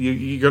what I mean?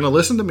 You're going to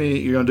listen to me.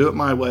 You're going to do it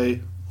my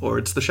way, or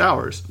it's the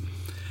showers.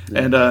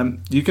 Yeah.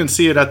 And you can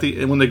see it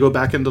when they go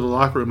back into the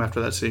locker room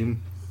after that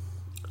scene.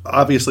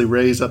 Obviously,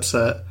 Ray's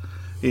upset.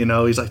 You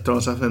know, he's like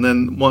throwing stuff. And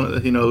then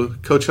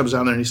coach comes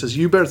down there and he says,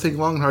 you better think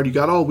long and hard. You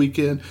got all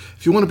weekend.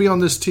 If you want to be on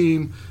this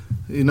team,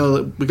 you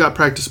know, we got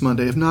practice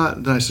Monday. If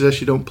not, then I suggest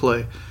you don't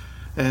play.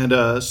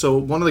 And so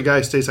one of the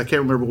guys states, I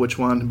can't remember which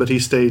one, but he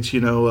states, you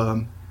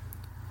know,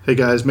 hey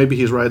guys, maybe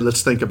he's right.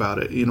 Let's think about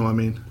it. You know what I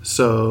mean?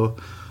 So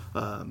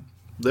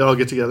they all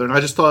get together. And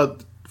I just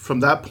thought from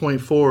that point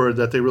forward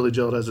that they really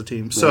gelled as a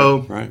team.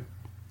 Right.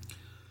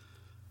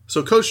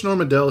 So Coach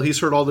Norman Dell,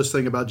 he's heard all this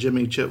thing about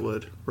Jimmy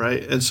Chitwood,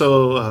 right? And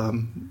so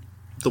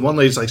the one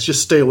lady's like,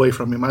 just stay away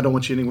from him. I don't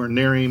want you anywhere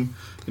near him.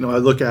 You know, I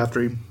look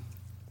after him.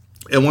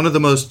 And one of the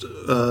most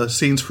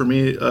scenes for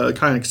me,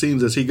 iconic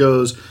scenes, is he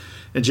goes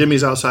and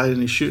Jimmy's outside and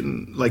he's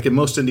shooting. Like in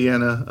most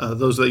Indiana,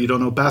 those that you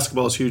don't know,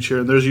 basketball is huge here,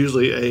 and there's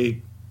usually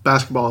a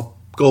basketball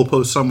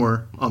goalpost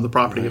somewhere on the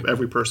property of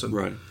every person.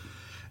 Right.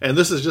 And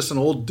this is just an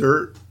old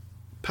dirt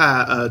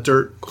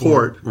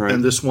court, right.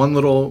 And this one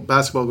little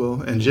basketball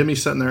goal, and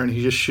Jimmy's sitting there and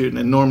he's just shooting,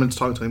 and Norman's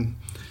talking to him,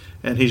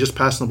 and he's just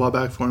passing the ball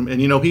back for him. And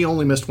you know, he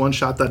only missed 1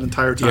 shot that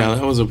entire time. Yeah,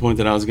 that was a point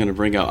that I was going to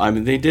bring up. I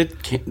mean, they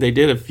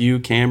did a few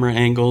camera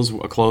angles,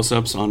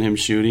 close-ups on him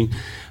shooting,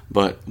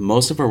 but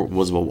most of it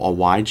was a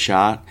wide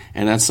shot,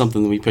 and that's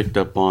something that we picked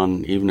up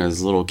on even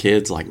as little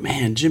kids. Like,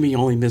 man, Jimmy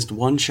only missed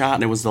 1 shot,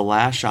 and it was the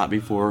last shot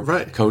before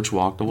Coach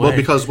walked away. Well,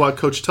 because what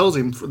Coach tells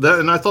him,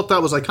 and I thought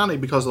that was iconic,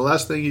 because the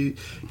last thing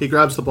he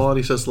grabs the ball and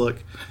he says, look,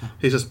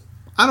 he says,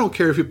 I don't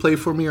care if you play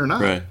for me or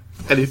not. Right.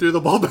 And he threw the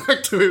ball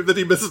back to him, then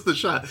he misses the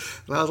shot.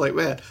 And I was like,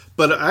 man.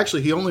 But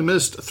actually, he only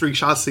missed 3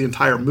 shots the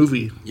entire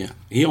movie. Yeah.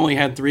 He only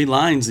had 3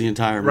 lines the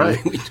entire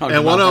movie. Right.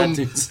 And one of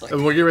them,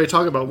 and we're getting ready to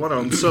talk about one of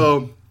them.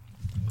 So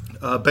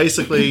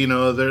basically, you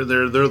know,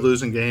 they're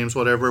losing games,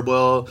 whatever.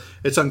 Well,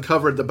 it's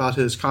uncovered about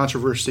his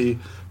controversy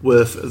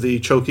with the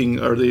choking,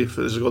 or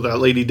that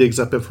lady digs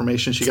up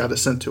information. She got it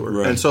sent to her.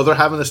 Right. And so they're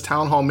having this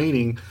town hall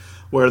meeting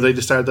where they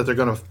decided that they're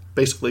going to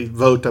basically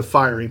vote to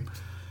fire him.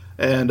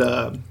 And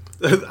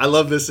I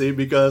love this scene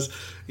because,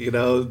 you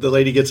know, the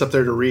lady gets up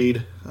there to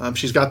read.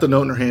 She's got the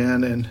note in her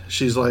hand, and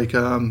she's like,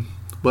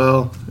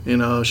 well, you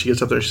know, she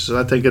gets up there. She says,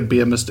 I think it'd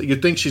be a mistake.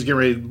 You'd think she's getting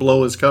ready to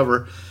blow his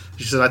cover.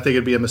 She says, I think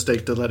it'd be a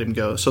mistake to let him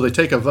go. So they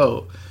take a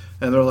vote,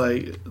 and they're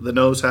like, the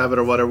noes have it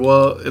or whatever.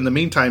 Well, in the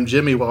meantime,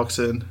 Jimmy walks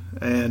in,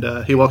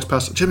 and he walks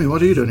past. Jimmy,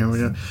 what are you doing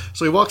here?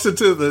 So he walks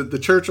into the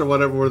church or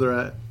whatever where they're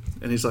at,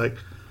 and he's like,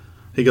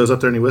 he goes up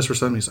there and he whispers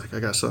something. He's like, I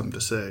got something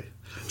to say.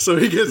 So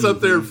he gets up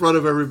there in front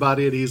of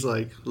everybody, and he's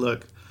like,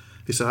 look,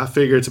 he said, I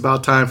figure it's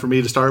about time for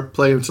me to start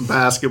playing some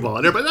basketball.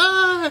 And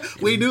everybody,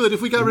 we knew it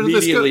if we got rid of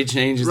this coach. Immediately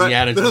changes the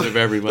attitude of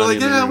everybody.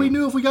 They're like, we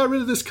knew if we got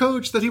rid of this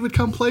coach that he would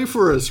come play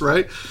for us,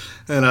 right?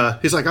 And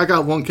he's like, I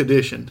got one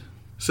condition.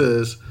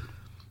 Says,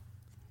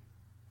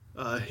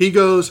 he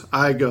goes,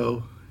 I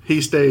go.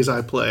 he stays,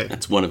 I play.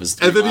 That's one of his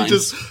three and then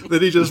lines.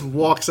 he just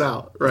walks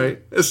out, right?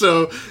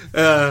 So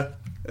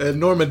and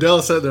Norman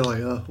Dell said, they're like,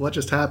 oh, what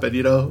just happened,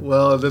 you know?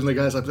 Well, and then the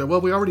guy's like, well,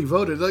 we already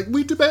voted. Like,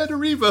 we demand a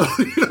revote,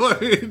 you know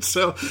what I mean?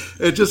 So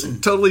it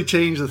just totally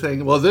changed the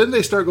thing. Well, then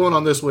they start going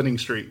on this winning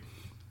streak.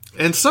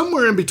 And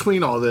somewhere in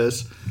between all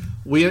this,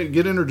 we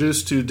get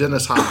introduced to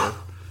Dennis Hopper,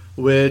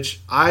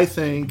 which I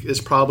think is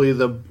probably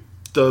the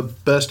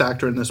best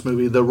actor in this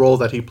movie, the role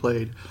that he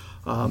played.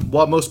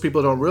 What most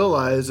people don't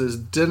realize is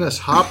Dennis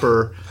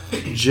Hopper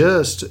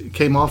just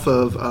came off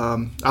of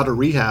out of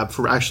rehab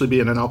for actually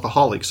being an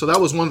alcoholic. So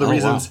that was one of the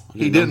reasons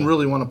he didn't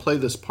really want to play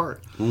this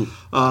part.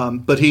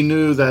 But he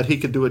knew that he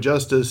could do it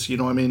justice. You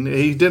know, I mean,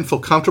 he didn't feel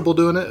comfortable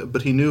doing it,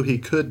 but he knew he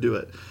could do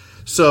it.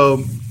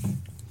 So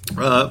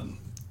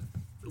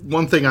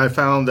one thing I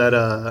found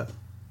that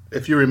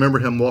if you remember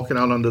him walking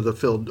out onto the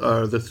field,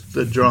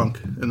 the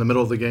drunk in the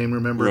middle of the game,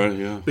 remember? Right,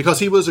 yeah. Because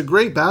he was a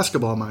great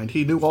basketball mind.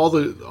 He knew all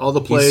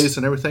the plays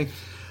and everything.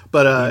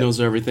 But he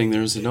knows everything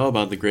there is to know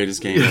about the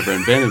greatest game ever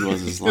invented was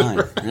his line.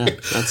 Right. Yeah,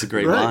 that's a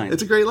great line.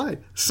 It's a great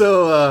line.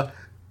 So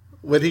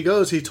when he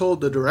goes, he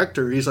told the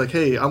director, he's like,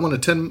 hey, I want a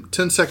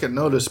 10-second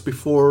notice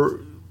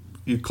before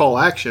you call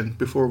action,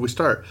 before we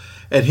start.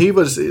 And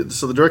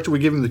so the director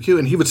would give him the cue,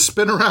 and he would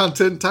spin around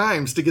 10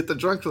 times to get the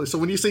drunk. So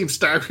when you see him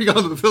staggering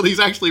onto the field,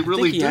 he's actually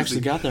really I think he actually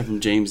got that from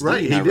James Dean.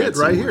 Right, he did,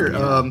 right here.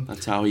 Yeah.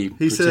 That's how he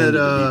said to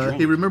be drunk.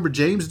 He remembered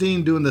James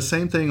Dean doing the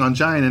same thing on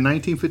Giant in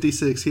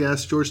 1956. He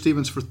asked George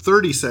Stevens for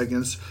 30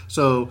 seconds,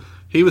 so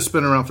he was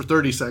spinning around for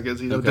 30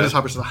 seconds. You know, Dennis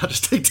Hopper said, I'll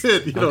just take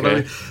 10. You know what I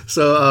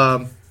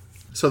mean?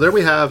 So there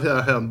we have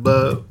him.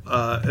 But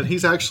and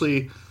he's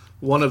actually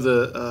one of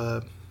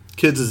the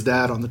kids'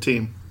 dad on the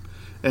team.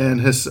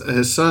 And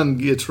his son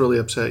gets really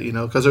upset, you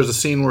know, because there's a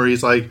scene where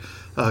he's like,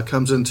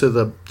 comes into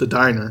the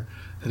diner,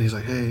 and he's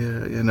like, hey,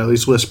 you know,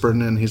 he's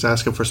whispering, and he's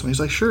asking for something. He's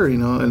like, sure, you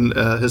know,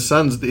 and his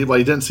son's, he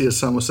didn't see his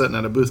son was sitting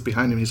at a booth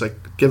behind him. He's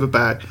like, give it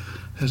back.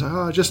 He's like,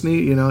 oh, I just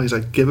need, you know, he's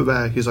like, give it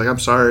back. He's like, I'm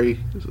sorry,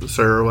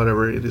 sir, or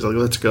whatever. And he's like,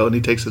 let's go. And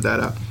he takes his dad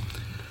out.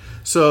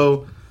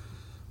 So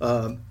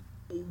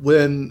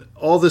when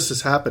all this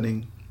is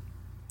happening,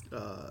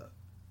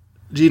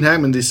 Gene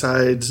Hackman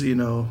decides, you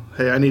know,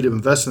 hey, I need to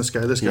invest in this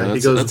guy. This guy,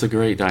 that's a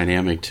great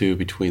dynamic too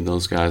between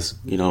those guys.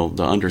 You know,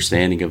 the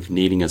understanding of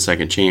needing a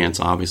second chance.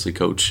 Obviously,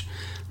 Coach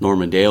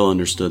Norman Dale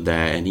understood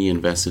that, and he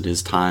invested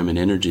his time and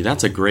energy.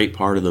 That's a great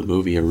part of the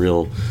movie. A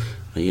real,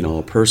 you know,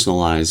 a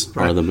personalized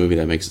part of the movie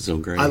that makes it so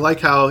great. I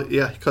like how,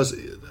 because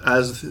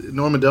as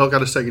Norman Dale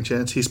got a second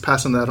chance, he's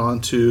passing that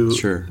on to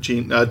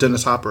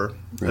Dennis Hopper,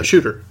 a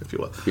shooter, if you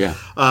will. Yeah.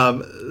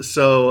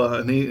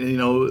 And he, you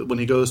know, when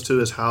he goes to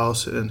his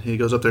house and he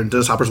goes up there and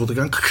Dennis Hopper's with the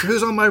gun,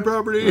 who's on my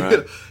property?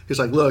 Right. He's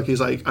like, look,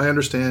 I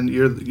understand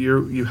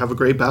you have a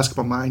great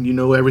basketball mind. You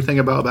know everything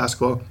about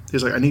basketball.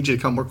 He's like, I need you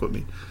to come work with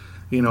me.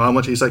 You know,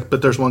 he's like,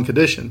 but there's one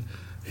condition.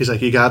 He's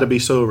like, you got to be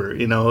sober.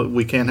 You know,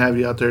 we can't have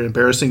you out there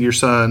embarrassing your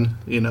son,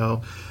 you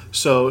know.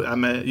 So, I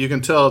mean, you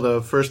can tell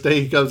the first day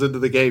he comes into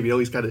the game, you know,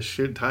 he's got his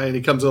shirt tie and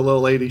he comes a little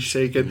late, he's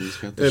shaking. He's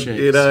got the shakes.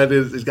 You know,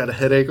 he's got a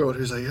headache or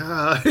whatever. He's like,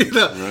 you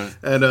know. Right.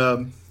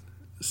 And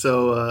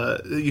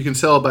so you can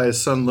tell by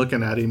his son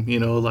looking at him,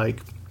 you know, like,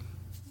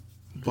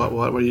 what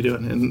are you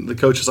doing? And the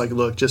coach is like,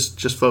 look,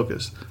 just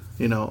focus.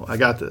 You know, I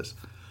got this.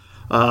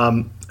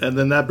 And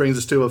then that brings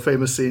us to a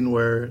famous scene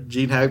where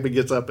Gene Hackman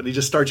gets up and he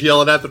just starts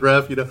yelling at the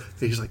ref. You know,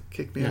 he's like,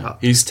 "Kick me out."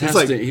 He's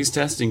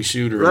testing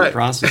Shooter in the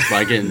process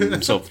by getting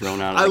himself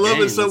thrown out of the game. I love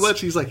it so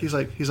much. He's like,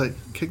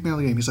 "Kick me out of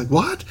the game." He's like,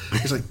 "What?"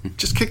 He's like,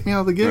 "Just kick me out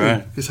of the game."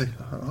 Right. He's like,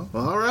 "Oh,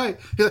 all right."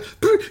 He's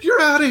like,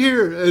 "You're out of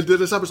here." And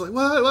Dennis Hopper's like,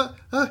 "What?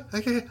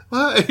 I can't.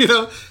 What?" You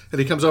know.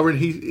 And he comes over and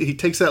he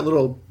takes that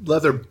little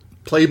leather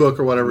playbook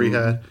or whatever he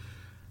had,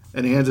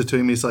 and he hands it to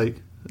him. He's like,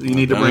 you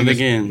need to bring us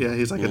again. Yeah,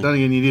 he's like, done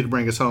again. You need to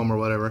bring us home or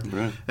whatever.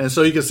 Right. And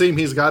so you can see him.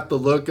 He's got the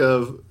look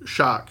of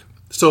shock.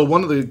 So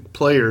one of the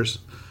players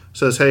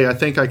says, "Hey, I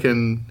think I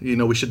can. You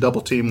know, we should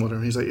double team with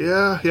him." He's like,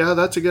 "Yeah,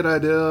 that's a good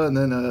idea." And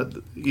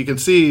then you can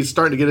see he's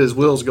starting to get his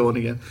wheels going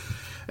again.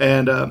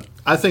 And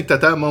I think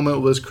that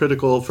moment was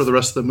critical for the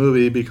rest of the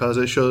movie because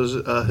it shows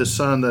his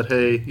son that,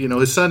 hey, you know,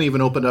 his son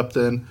even opened up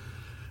then,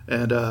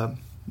 and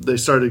they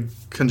started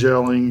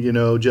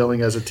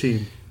gelling as a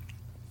team.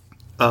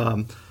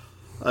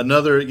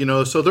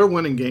 So they're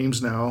winning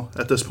games now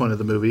at this point of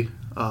the movie.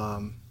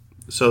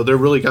 So they're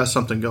really got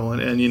something going.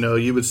 And, you know,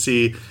 you would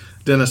see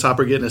Dennis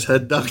Hopper getting his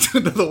head dunked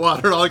into the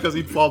water all because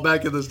he'd fall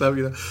back into stuff,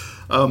 you know.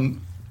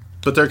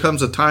 But there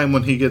comes a time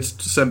when he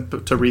gets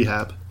sent to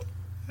rehab.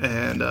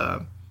 And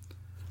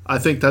I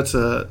think that's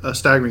a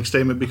staggering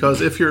statement because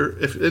if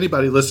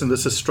anybody listening to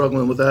this is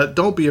struggling with that,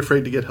 don't be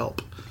afraid to get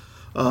help.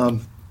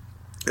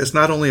 It's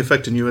not only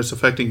affecting you, it's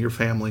affecting your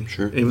family,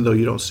 even though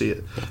you don't see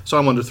it. So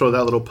I wanted to throw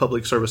that little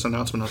public service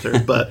announcement out there.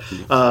 But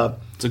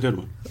it's a good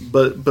one.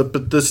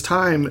 But this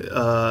time,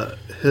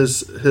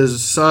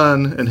 his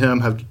son and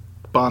him have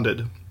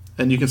bonded.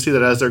 And you can see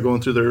that as they're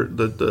going through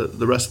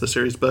the rest of the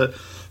series. But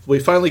we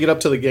finally get up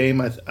to the game.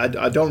 I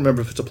don't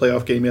remember if it's a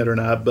playoff game yet or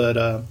not.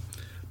 But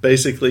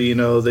basically, you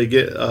know, they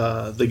get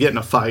in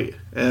a fight,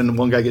 and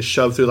one guy gets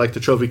shoved through like the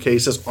trophy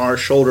case. His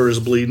shoulder is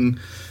bleeding,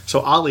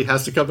 so Ollie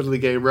has to come into the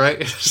game,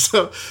 right?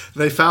 So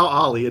they foul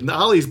Ollie, and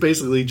Ollie's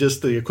basically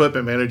just the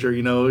equipment manager,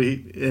 you know.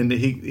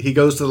 He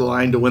goes to the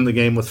line to win the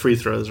game with free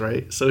throws,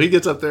 right? So he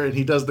gets up there and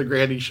he does the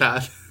granny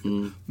shot,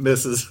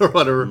 misses or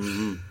whatever,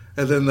 and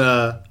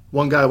then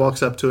one guy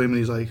walks up to him and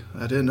he's like,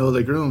 "I didn't know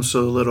they grew him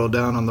so little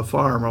down on the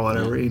farm or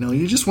whatever." You know,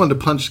 you just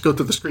wanted to go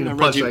through the screen and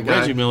punch that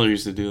guy. Reggie Miller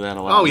used to do that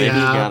a lot. Oh, yeah. Maybe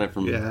he got it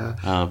from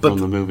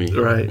the movie.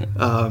 Right.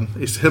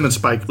 It's him and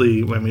Spike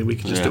Lee. I mean, we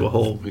could just do a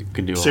whole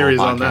series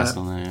on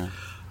that.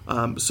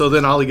 So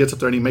then Ollie gets up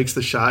there and he makes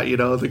the shot, you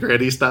know, the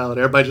granny style, and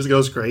everybody just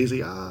goes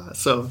crazy.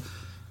 So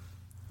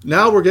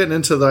now we're getting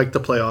into like the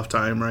playoff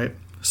time, right?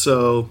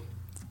 So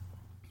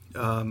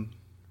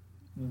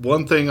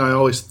one thing I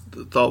always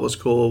thought was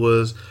cool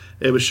was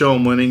it would show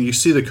them winning. You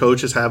see the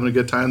coaches having a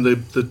good time.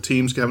 The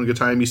team's having a good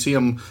time. You see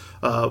them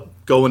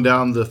going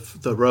down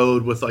the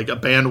road with like a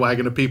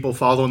bandwagon of people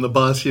following the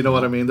bus. You know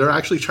what I mean? They're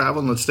actually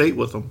traveling the state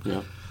with them.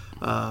 Yeah.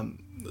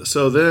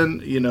 So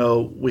then, you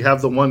know, we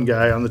have the one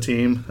guy on the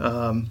team.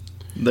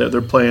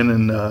 They're playing,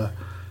 and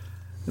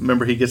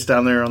remember he gets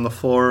down there on the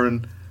floor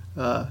and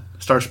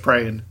starts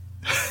praying.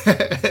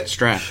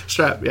 Strap.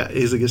 Yeah.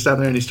 He gets down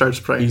there and he starts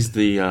praying. He's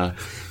the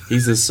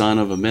son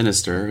of a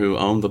minister who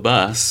owned the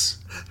bus.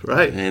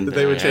 Right. And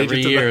they would change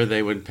every year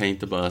they would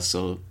paint the bus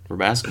for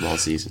basketball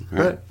season.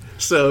 Right.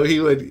 So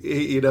he'd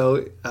get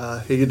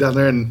down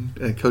there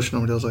and Coach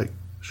Normandale's like,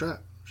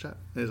 strap. And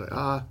he's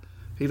like,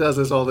 he does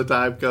this all the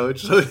time,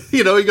 Coach. So,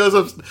 you know, he goes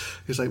up,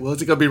 he's like, well, is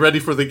he going to be ready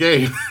for the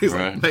game? He's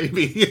like,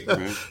 maybe.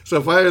 Right.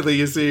 So finally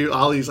you see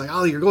Ollie's like,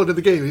 Ollie, you're going to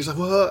the game. He's like,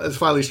 well, and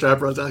finally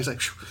Strap runs out. He's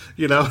like,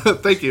 you know,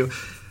 thank you.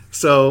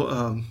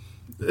 So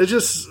it's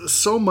just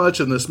so much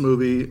in this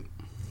movie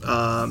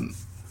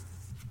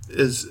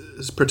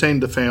is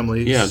pertaining to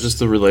families. Yeah, just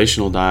the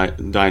relational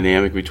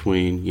dynamic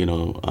between, you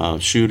know,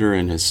 Shooter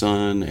and his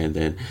son, and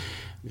then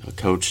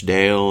Coach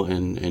Dale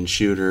and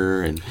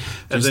Shooter, and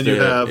then you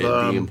have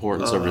the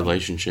importance of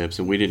relationships.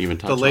 And we didn't even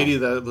touch the lady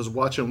that was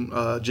watching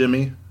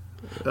Jimmy.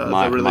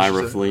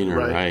 Myra Fleener,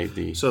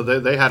 right? So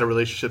they had a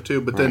relationship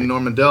too, but then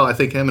Normandale, I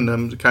think him and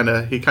them kind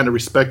of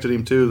respected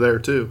him too there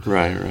too.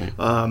 Right.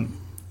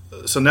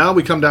 So now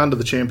we come down to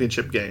the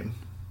championship game,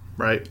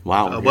 right?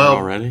 Wow, well,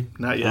 already?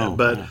 Not yet,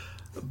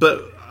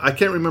 but I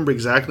can't remember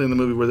exactly in the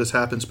movie where this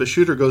happens. But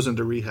Shooter goes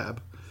into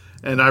rehab,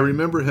 and I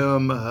remember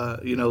him,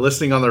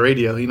 listening on the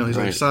radio. You know, he's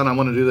like, "Son, I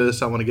want to do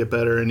this. I want to get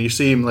better." And you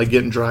see him like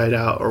getting dried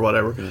out or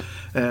whatever,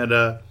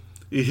 and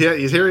you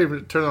hear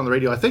him turn on the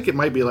radio. I think it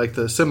might be like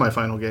the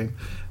semifinal game,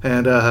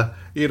 and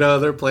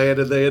they're playing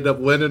and they end up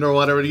winning or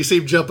whatever. And you see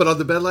him jumping on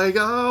the bed like,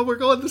 "Oh, we're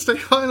going to the state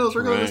finals.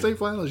 We're going to the state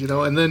finals." You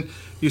know, and then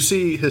you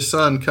see his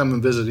son come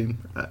and visit him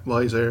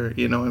while he's there.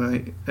 You know,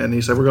 and he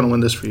said, "We're going to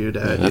win this for you,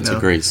 Dad." Yeah, that's a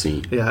great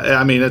scene. Yeah,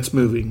 I mean, it's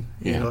moving.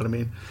 You know what I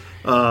mean?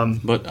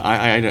 But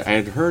I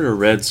had heard or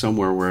read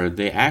somewhere where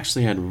they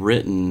actually had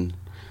written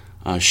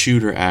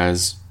Shooter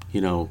as,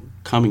 you know,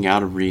 coming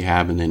out of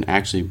rehab and then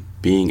actually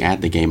being at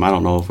the game. I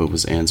don't know if it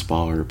was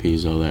Anspaugh or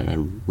Pizzo that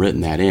had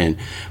written that in,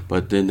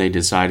 but then they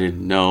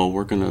decided, no,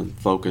 we're going to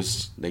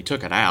focus. They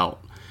took it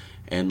out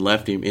and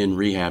left him in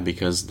rehab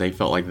because they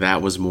felt like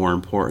that was more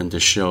important to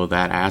show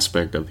that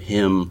aspect of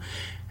him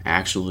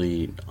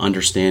actually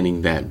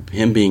understanding that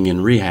him being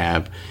in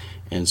rehab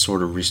and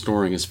sort of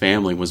restoring his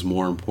family was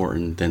more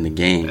important than the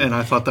game. And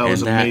I thought that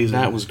was amazing.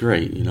 That was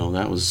great. You know,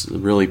 that was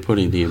really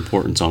putting the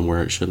importance on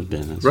where it should have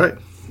been. Right.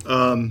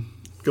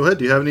 Go ahead.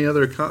 Do you have any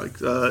other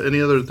things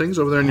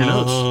over there in your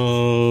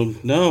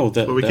notes? No.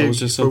 That was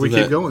just something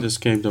that just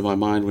came to my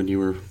mind when you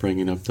were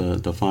bringing up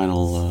the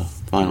final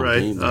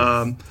game.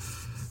 No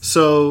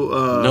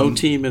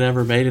team had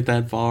ever made it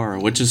that far,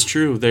 which is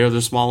true. They are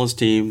the smallest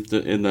team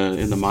in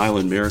the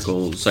Milan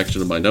Miracle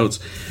section of my notes.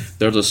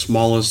 They're the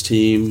smallest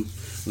team,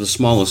 the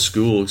smallest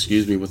school,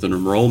 with an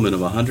enrollment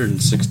of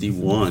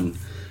 161.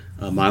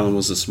 Milan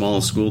was the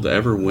smallest school to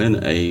ever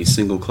win a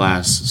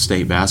single-class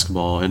state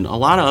basketball. And a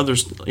lot of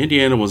others,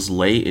 Indiana was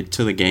late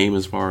to the game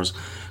as far as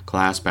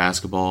class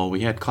basketball.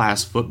 We had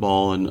class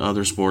football and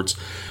other sports,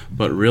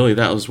 but really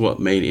that was what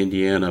made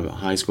Indiana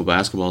high school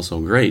basketball so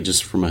great,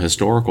 just from a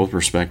historical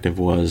perspective,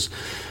 was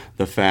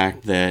the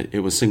fact that it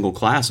was single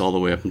class all the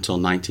way up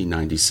until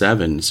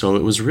 1997. So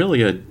it was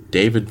really a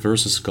David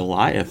versus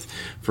Goliath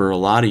for a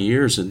lot of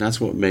years, and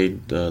that's what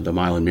made the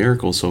Milan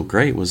Miracle so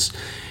great. Was,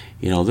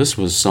 this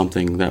was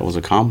something that was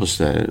accomplished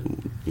that,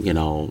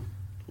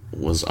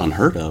 was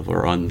unheard of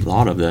or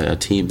unthought of, that a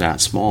team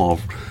that small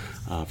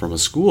from a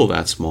school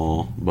that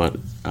small, but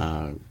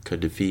could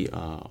defeat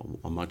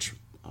a much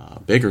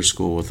bigger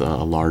school with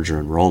a larger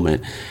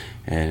enrollment.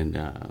 And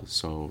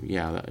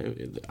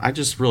I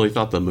just really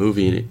thought the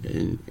movie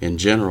in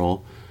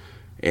general,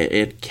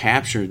 it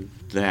captured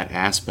that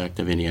aspect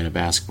of Indiana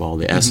basketball,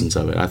 the essence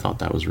of it. I thought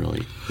that was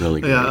really,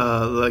 really great.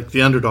 Yeah, like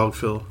the underdog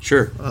feel.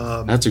 Sure.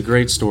 That's a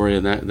great story,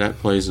 and that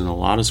plays in a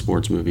lot of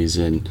sports movies,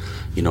 and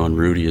and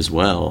Rudy as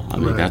well. I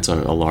mean, that's a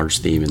large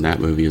theme in that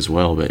movie as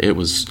well. But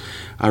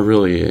I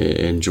really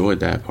enjoyed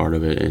that part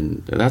of it,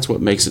 and that's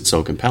what makes it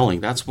so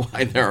compelling. That's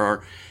why there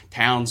are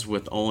towns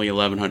with only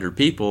 1,100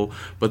 people,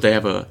 but they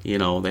have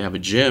a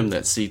gym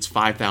that seats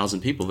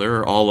 5,000 people.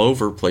 They're all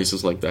over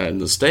places like that in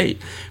the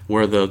state,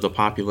 where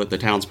the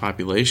town's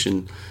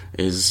population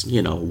is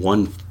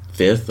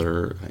 1/5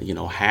 or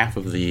half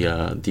of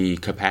the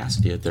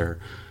capacity at their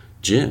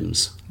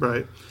gyms.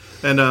 Right,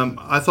 and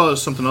I thought it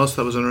was something else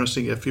that was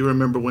interesting. If you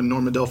remember when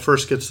Normandale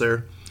first gets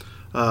there,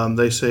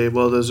 they say,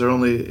 well, is there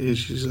only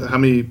how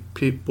many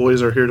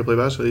boys are here to play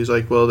basketball? He's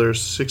like, well,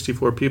 there's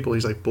 64 people.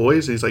 He's like,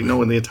 boys? He's like,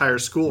 no, in the entire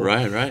school.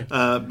 Right.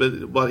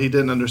 But what he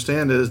didn't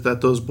understand is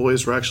that those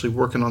boys were actually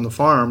working on the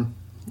farm,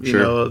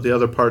 the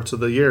other parts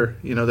of the year.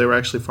 They were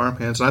actually farm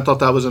hands. And I thought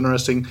that was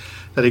interesting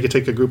that he could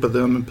take a group of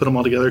them and put them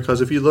all together, because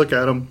if you look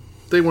at them,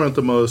 they weren't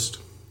the most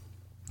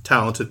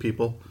talented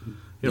people.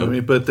 What I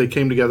mean? But they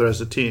came together as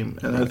a team,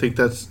 and I think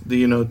that's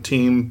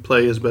team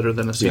play is better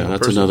than a single person. Yeah,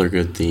 that's another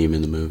good theme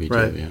in the movie,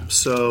 right? Too, yeah.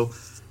 So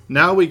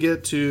now we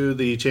get to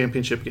the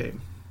championship game.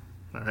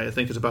 All right, I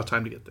think it's about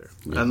time to get there.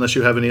 Yeah. Unless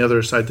you have any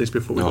other side things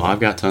before we go. No, I've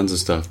got tons of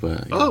stuff,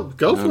 but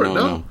go for it.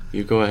 No,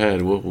 you go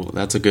ahead.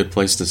 That's a good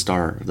place to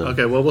start.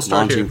 Okay, well, we'll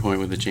start launching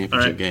point with the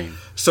championship game.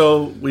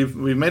 So we've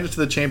made it to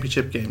the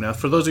championship game. Now,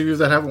 for those of you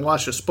that haven't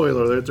watched, a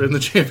spoiler alert, they're in the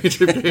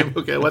championship game.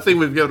 Okay, well, I think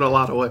we've given a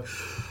lot away.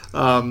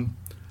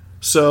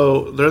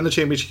 So they're in the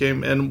championship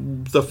game,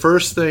 and the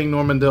first thing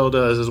Normandale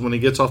does is when he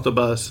gets off the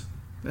bus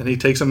and he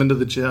takes them into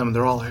the gym, and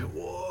they're all like,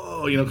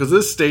 whoa, because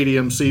this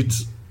stadium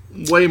seats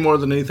way more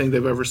than anything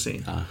they've ever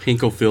seen.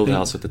 Hinkle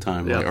Fieldhouse at the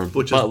time, which Butler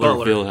is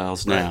Butler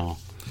Fieldhouse now. Right.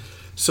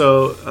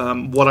 So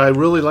what I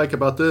really like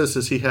about this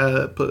is he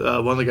had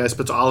one of the guys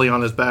puts Ollie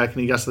on his back, and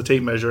he gets the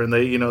tape measure, and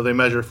they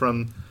measure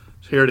from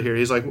here to here.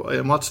 He's like,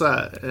 and what's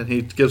that? And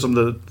he gives them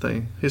the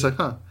thing. He's like,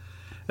 huh.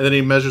 And then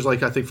he measures, I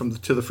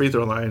think, to the free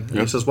throw line.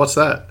 And he says, what's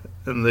that?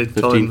 And they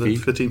tell him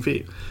 15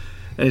 feet.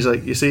 And he's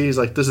like, you see? He's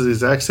like, this is the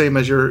exact same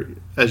as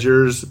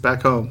yours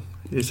back home.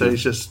 He said,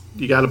 it's just,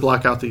 you got to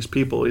block out these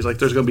people. He's like,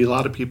 there's going to be a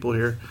lot of people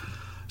here.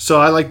 So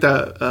I like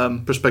that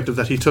perspective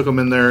that he took them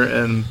in there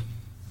and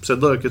said,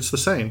 look, it's the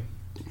same.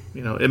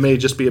 It may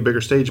just be a bigger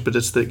stage, but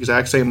it's the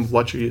exact same of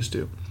what you're used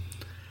to.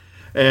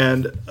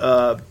 And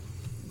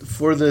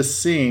for this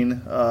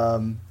scene,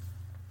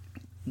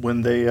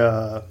 when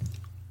they...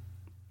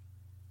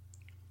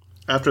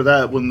 After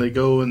that, when they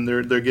go and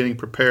they're getting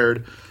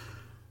prepared,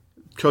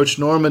 Coach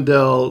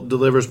Normandale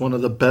delivers one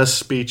of the best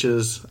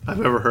speeches I've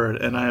ever heard.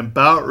 And I am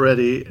about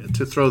ready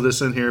to throw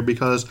this in here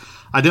because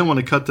I didn't want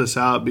to cut this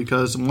out,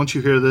 because once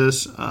you hear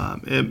this,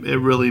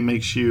 it really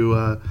makes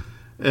you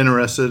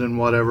interested in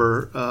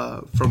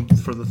whatever from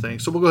the thing.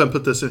 So we'll go ahead and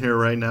put this in here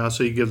right now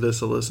so you give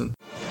this a listen.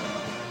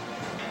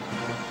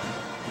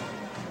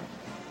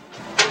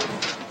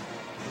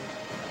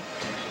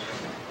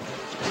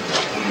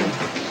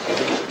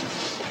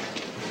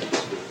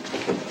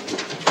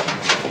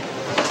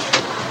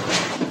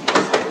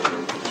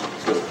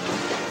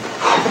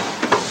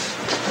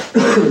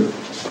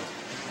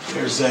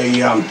 There's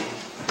a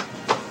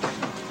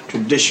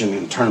tradition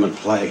in tournament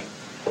play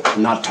to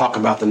not talk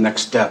about the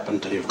next step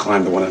until you've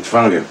climbed the one in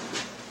front of you.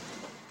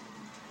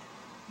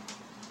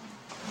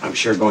 I'm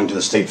sure going to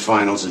the state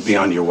finals is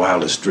beyond your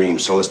wildest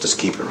dreams, so let's just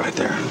keep it right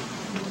there.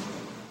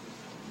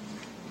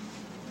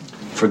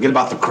 Forget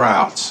about the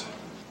crowds,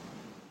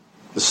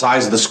 the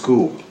size of the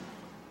school,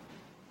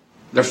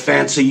 their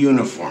fancy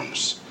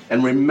uniforms,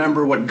 and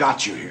remember what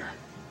got you here.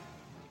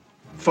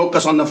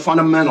 Focus on the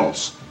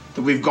fundamentals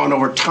that we've gone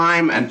over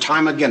time and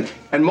time again.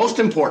 And most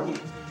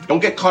important, don't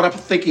get caught up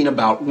thinking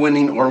about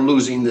winning or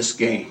losing this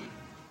game.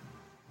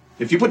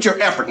 If you put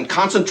your effort and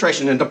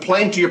concentration into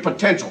playing to your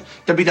potential,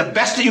 to be the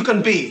best that you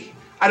can be,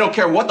 I don't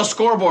care what the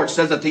scoreboard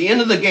says, at the end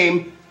of the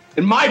game,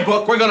 in my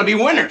book, we're going to be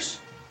winners.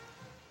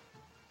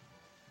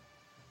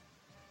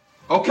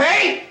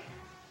 Okay?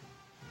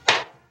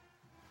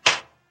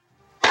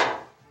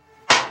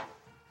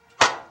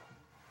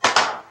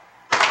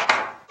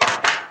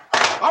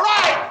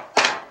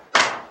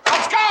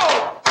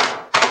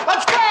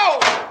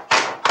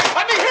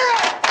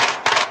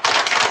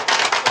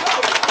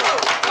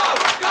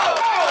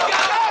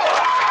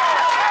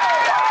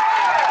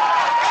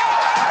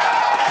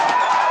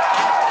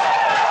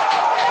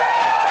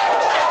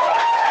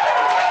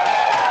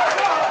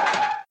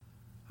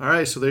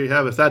 So there you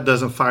have it. If that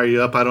doesn't fire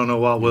you up, I don't know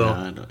what will.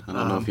 Yeah, I don't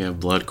know if you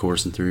have blood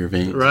coursing through your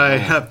veins.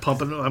 Right,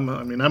 pumping.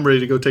 I'm ready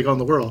to go take on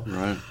the world.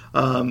 Right.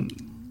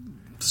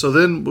 So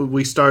then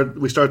we start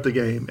the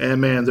game,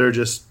 and man, they're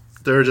just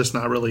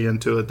not really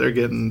into it. They're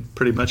getting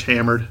pretty much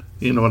hammered.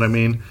 You know what I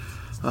mean?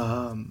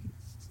 A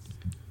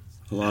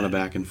lot of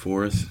back and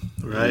forth.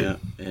 Right. Yeah,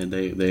 and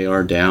they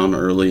are down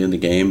early in the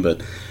game,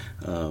 but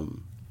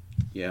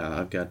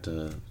I've got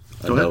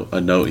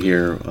a note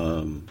here.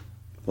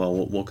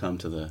 We'll come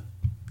to the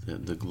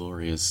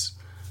glorious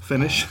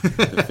finish.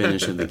 The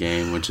finish of the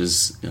game, which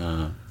is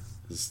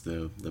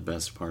the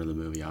best part of the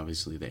movie.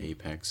 Obviously, the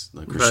apex,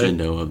 the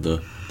crescendo of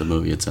the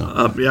movie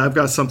itself. Yeah, I've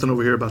got something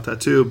over here about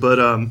that too.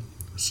 But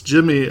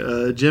Jimmy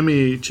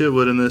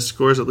Chitwood in this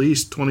scores at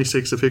least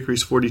 26 of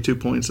Hickory's 42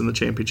 points in the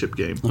championship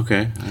game.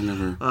 Okay, I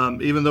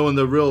never. Even though in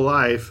the real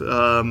life,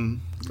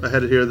 I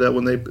had to hear that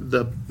when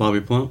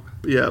Bobby Plump.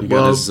 Yeah,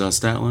 got his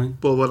stat line.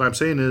 Well, what I'm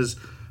saying is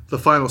the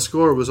final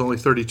score was only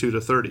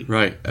 32-30.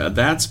 Right.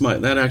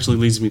 That actually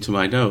leads me to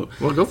my note.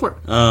 Well, go for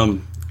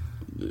it.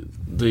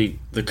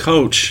 The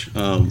coach,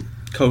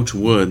 Coach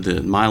Wood,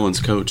 the Milan's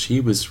coach, he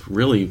was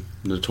really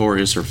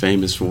notorious or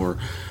famous for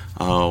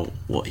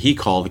what he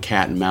called the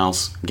cat and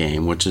mouse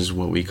game, which is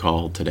what we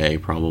call today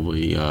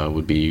probably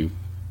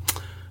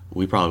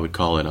we probably would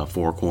call it a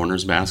four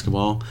corners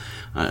basketball.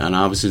 And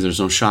obviously there's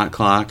no shot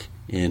clock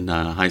in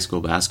high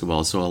school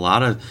basketball, so a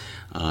lot of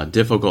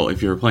difficult.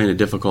 If you were playing a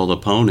difficult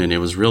opponent, it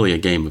was really a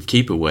game of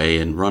keep away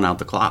and run out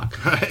the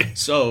clock. Right.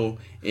 So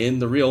in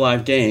the real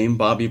life game,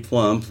 Bobby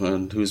Plump,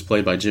 who's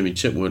played by Jimmy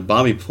Chitwood,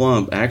 Bobby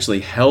Plump actually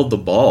held the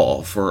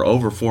ball for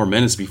over 4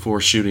 minutes before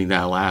shooting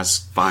that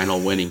last final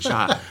winning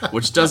shot,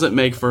 which doesn't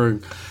make for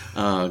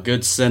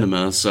good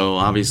cinema. So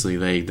obviously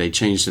they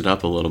changed it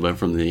up a little bit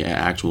from the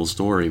actual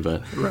story,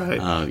 but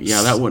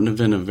yeah, that wouldn't have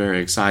been a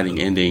very exciting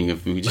ending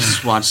if we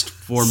just watched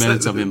 4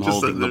 minutes of him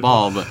holding the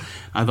ball. But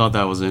I thought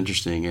that was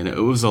interesting, and it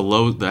was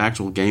the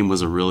actual game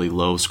was a really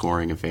low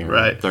scoring affair,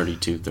 right?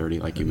 32-30,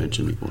 like you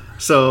mentioned before.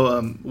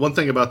 So one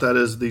thing about that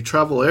is the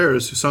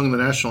Travelers, who sung the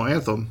national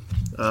anthem,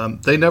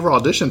 they never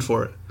auditioned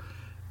for it.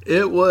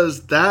 It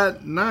was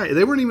that night.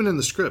 They weren't even in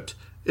the script.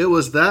 It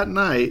was that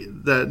night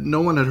that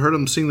no one had heard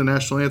them sing the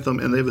national anthem,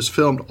 and it was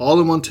filmed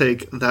all in one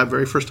take that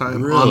very first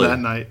time on that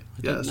night.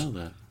 I didn't know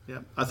that.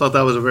 Yeah, I thought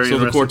that was a very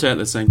interesting. So the quartet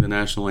that sang the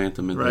national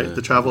anthem,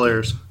 the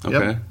Travelers.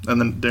 Okay, yep.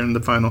 And then during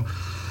the final.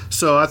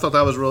 So I thought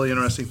that was a really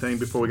interesting thing.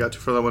 Before we got too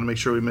further, I want to make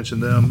sure we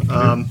mentioned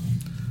them.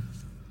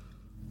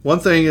 One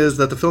thing is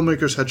that the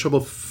filmmakers had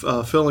trouble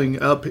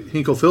filling up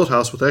Hinkle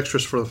Fieldhouse with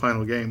extras for the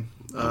final game.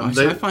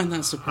 I find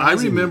that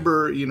surprising.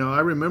 I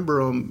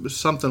remember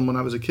something when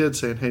I was a kid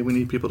saying, "Hey, we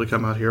need people to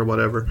come out here, or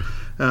whatever."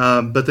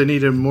 But they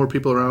needed more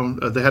people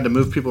around. They had to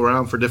move people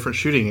around for different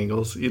shooting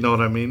angles. You know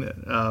what I mean?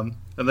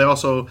 And they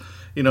also,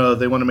 they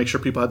want to make sure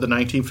people had the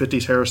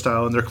 1950s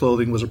hairstyle and their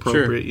clothing was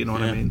appropriate. Sure. You know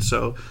what I mean?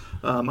 So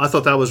I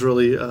thought that was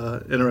really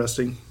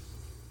interesting.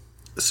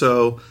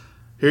 So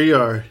here you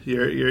are.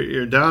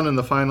 You're down in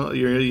the final.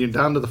 You're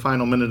down to the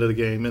final minute of the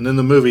game, and in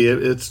the movie,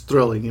 it's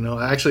thrilling.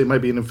 Actually, it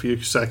might be in a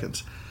few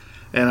seconds.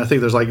 And I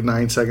think there's like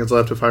 9 seconds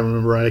left, if I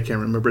remember right. I can't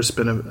remember. It's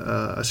been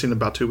I seen it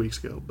about 2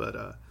 weeks ago.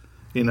 But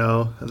they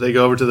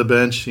go over to the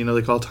bench.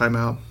 They call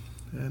timeout,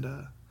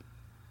 and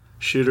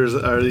shooters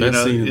are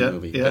best scene in the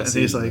movie. Yeah, and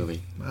he's like,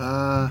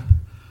 I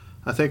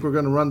think we're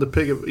going to run the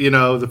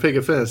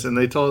picket fence. And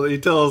he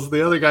tells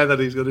the other guy that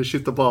he's going to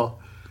shoot the ball.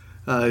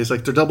 He's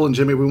like, they're doubling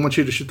Jimmy. We want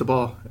you to shoot the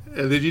ball.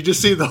 And then you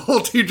just see the whole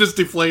team just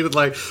deflated,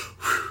 like,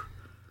 whew.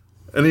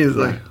 And he's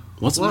like,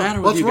 what's the matter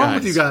with you guys? What's wrong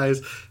with you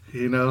guys?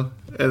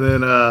 And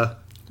then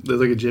they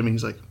look at Jimmy.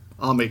 He's like,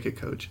 I'll make it,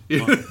 coach.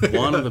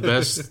 One of the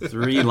best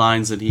 3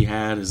 lines that he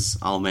had is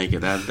 "I'll make it."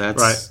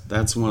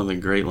 That's one of the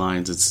great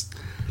lines. It's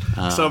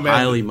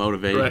highly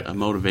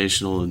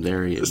motivational and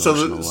very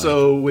emotional.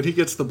 So when he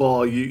gets the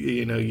ball,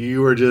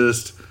 you are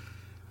just,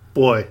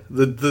 boy,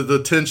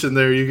 the tension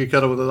there. You can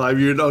cut it with a knife.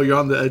 You're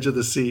on the edge of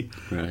the seat.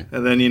 Right.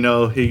 And then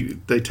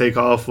they take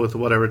off with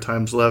whatever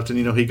time's left,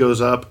 and he goes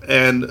up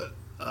and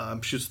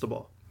shoots the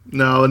ball.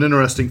 Now, an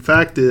interesting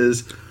fact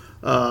is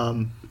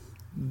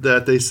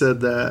that they said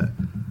that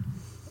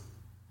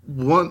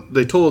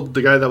they told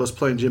the guy that was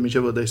playing Jimmy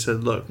Chitwood, they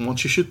said, look,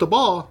 once you shoot the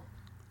ball,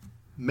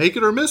 make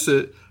it or miss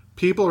it,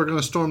 people are going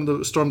to storm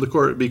the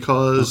court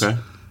because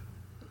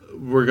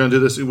we're going to do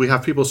this. We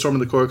have people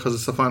storming the court because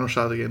it's the final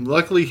shot of the game.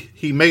 Luckily,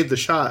 he made the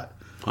shot.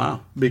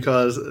 Wow.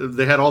 Because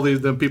they had all these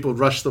people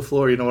rush the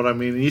floor, you know what I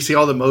mean? And you see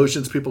all the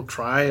motions, people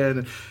crying,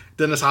 and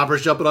Dennis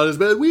Hopper's jumping on his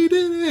bed. We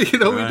did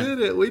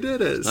it. We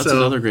did it. That's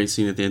another great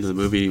scene at the end of the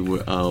movie.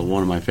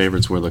 One of my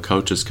favorites where the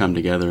coaches come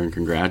together and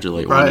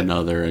congratulate one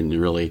another, and you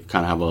really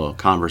kind of have a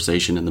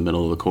conversation in the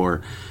middle of the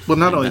court. Well,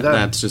 not only that.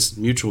 That's just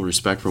mutual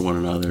respect for one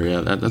another.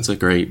 Yeah, that's a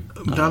great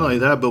not only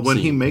that, but when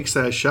scene. he makes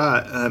that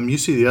shot, you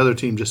see the other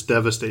team just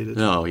devastated.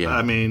 Oh, yeah.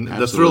 I mean,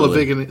 absolutely.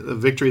 The thrill of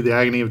victory, the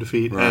agony of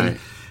defeat. Right.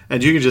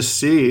 And you can just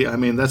see,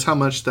 that's how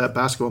much that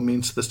basketball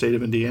means to the state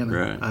of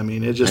Indiana. Right.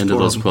 It just and to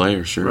those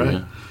players, sure. Right?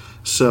 Yeah.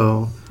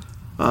 So,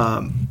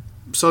 now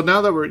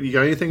that you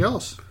got anything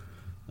else?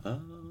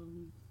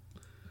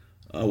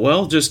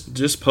 Well,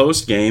 just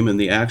post game and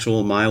the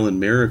actual Milan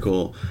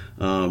Miracle.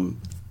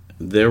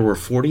 there were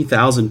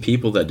 40,000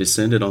 people that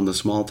descended on the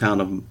small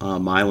town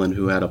of Milan,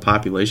 who had a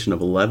population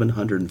of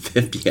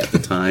 1,150 at the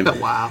time.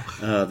 Wow.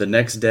 The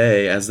next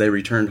day, as they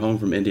returned home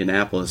from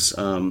Indianapolis,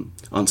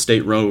 on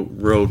State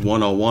Road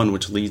 101,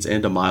 which leads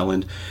into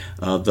Milan,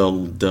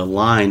 the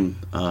line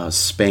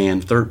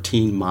spanned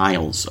 13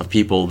 miles of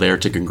people there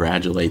to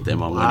congratulate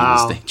them on winning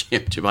the state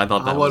championship. I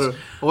thought that was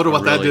I wonder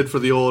what really, that did for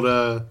the old,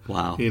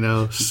 wow.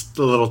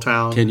 The little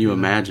town. Can you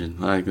imagine?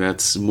 Like,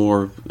 that's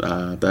more,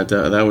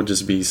 that would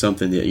just be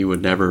something that you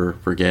would never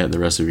forget the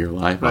rest of your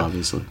life, right.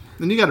 Obviously.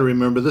 And you got to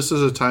remember, this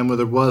is a time where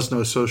there was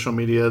no social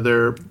media.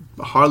 There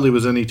hardly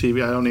was any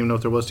TV. I don't even know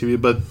if there was TV,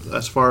 but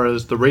as far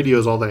as the radio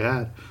is all they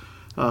had.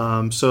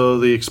 So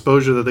the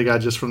exposure that they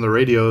got just from the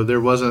radio, there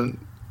wasn't,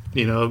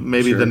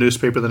 maybe sure. the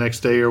newspaper the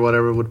next day or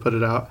whatever would put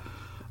it out.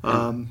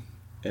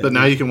 But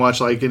now you can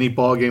watch like any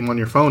ball game on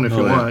your phone if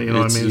you want. You know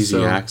what I mean? It's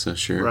easy access,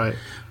 sure. Right.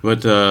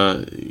 But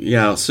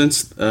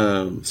since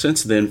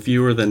then,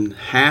 fewer than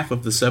half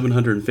of the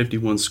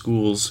 751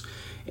 schools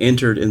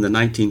entered in the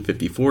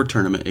 1954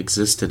 tournament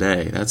exist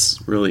today.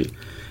 That's really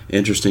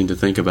interesting to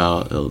think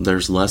about.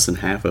 There's less than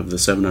half of the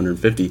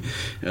 750.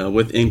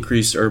 With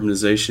increased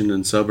urbanization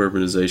and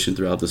suburbanization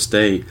throughout the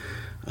state,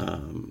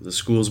 the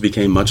schools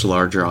became much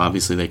larger.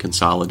 Obviously, they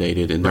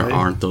consolidated, and there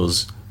aren't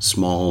those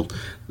small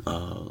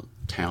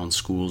town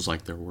schools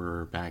like there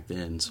were back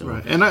then. So,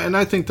 right, and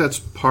I think that's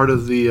part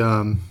of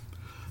the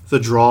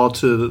draw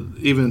to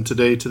even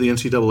today to the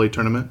NCAA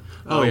tournament.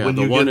 When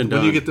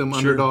you get them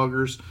sure.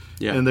 underdoggers,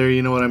 yeah. and they're,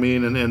 you know what I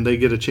mean, and they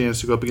get a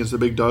chance to go up against the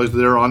big dogs.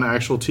 They're on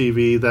actual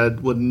TV.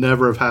 That would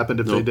never have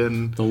happened if they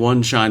didn't. The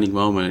one shining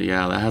moment,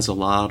 that has a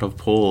lot of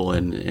pull,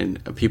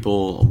 and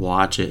people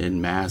watch it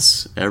en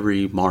masse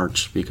every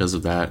March because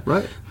of that.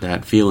 Right.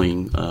 That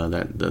feeling,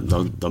 that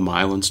the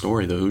Milan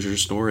story, the Hoosier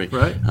story,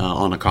 right.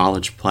 On a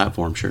college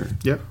platform, sure.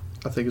 Yeah,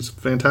 I think it's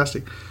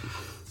fantastic.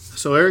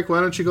 So, Eric, why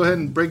don't you go ahead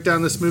and break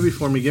down this movie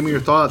for me? Give me your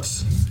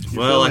thoughts.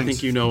 Your feelings. I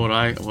think you know what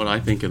I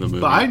think of the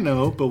movie. But I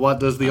know, but what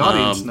does the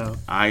audience know?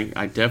 I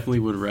definitely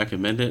would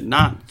recommend it.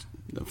 Not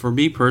for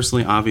me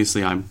personally.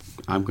 Obviously, I'm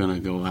going to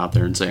go out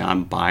there and say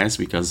I'm biased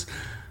because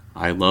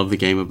I love the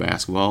game of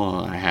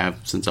basketball. I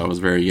have since I was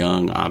very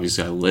young.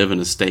 Obviously, I live in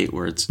a state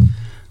where it's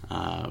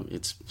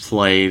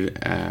played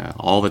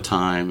all the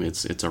time.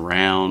 It's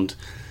around.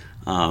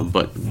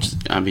 But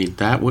I mean,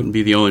 that wouldn't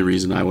be the only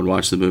reason I would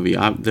watch the movie.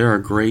 There are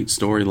great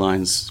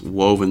storylines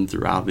woven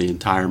throughout the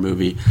entire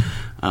movie.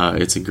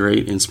 It's a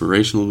great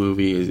inspirational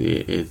movie.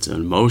 It's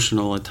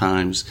emotional at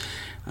times.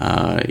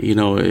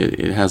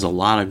 It has a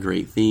lot of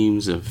great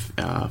themes of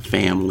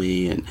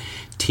family and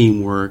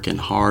teamwork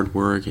and hard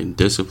work and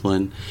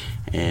discipline.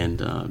 And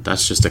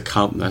that's just a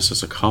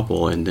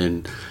couple. And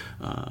then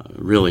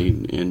really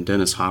in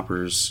Dennis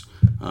Hopper's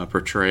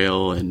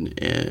portrayal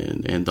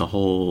and the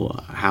whole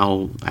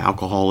how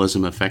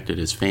alcoholism affected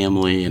his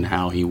family and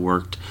how he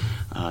worked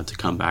to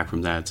come back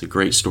from that. It's a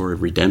great story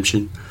of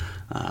redemption.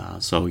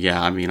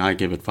 I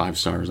give it 5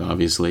 stars,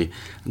 obviously.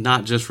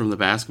 Not just from the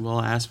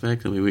basketball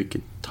aspect. I mean, we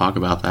could talk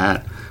about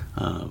that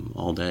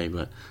all day,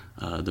 but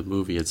the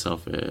movie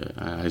itself,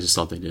 I just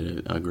thought they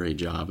did a great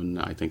job, and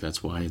I think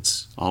that's why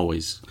it's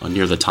always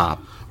near the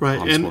top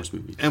on sports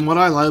movies. And what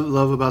I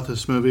love about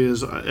this movie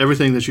is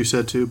everything that you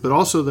said too, but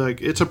also that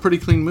it's a pretty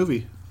clean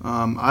movie.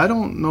 I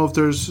don't know if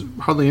there's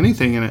hardly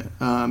anything in it.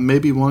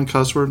 Maybe one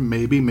cuss word,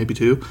 maybe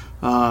 2.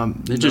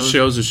 It just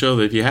shows to show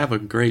that if you have a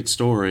great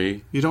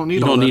story, you don't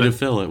need to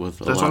fill it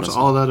with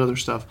all that other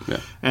stuff. Yeah.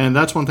 And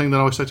that's one thing that I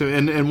always like to.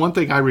 And one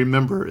thing I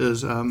remember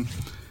is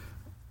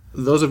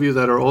those of you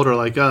that are older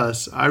like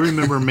us, I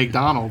remember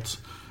McDonald's.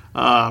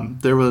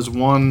 There was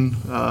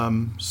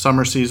one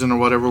summer season or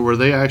whatever where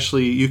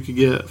you could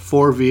get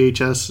 4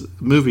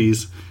 VHS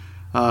movies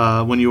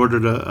when you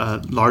ordered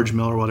a large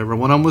meal or whatever.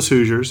 One of them was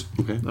Hoosiers.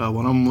 Okay.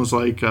 One of them was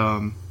like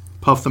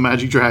Puff the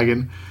Magic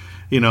Dragon.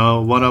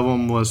 One of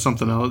them was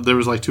something else. There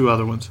was like 2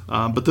 other ones.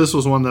 But this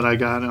was one that I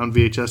got on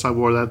VHS. I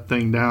wore that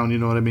thing down, you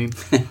know what I mean?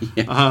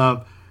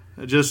 Yeah.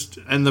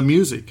 And the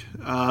music,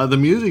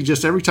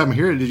 just every time I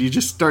hear it, you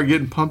just start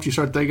getting pumped. You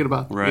start thinking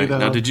about right.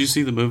 Now, did you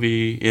see the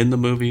movie in the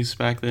movies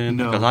back then?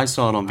 No, because I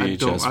saw it on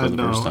VHS for the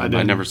first time.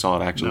 I never saw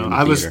it actually in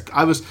the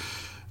theater.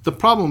 The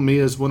problem with me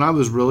is when I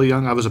was really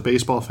young, I was a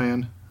baseball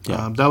fan.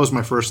 Yeah. That was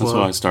my first love. That's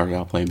why I started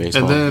out playing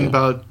baseball. And then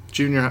about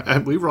junior,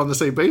 we were on the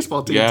same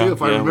baseball team too.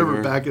 If I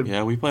remember back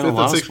in we played a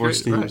lot of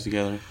sports teams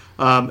together.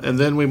 And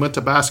then we went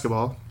to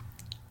basketball.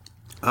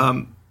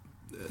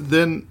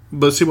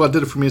 But see what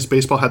did it for me is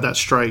baseball had that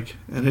strike,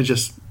 and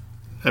it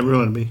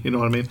ruined me. You know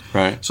what I mean?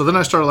 Right. So then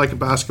I started liking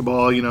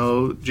basketball,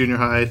 junior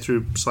high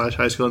through /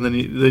 high school, and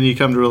then you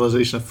come to the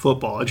realization of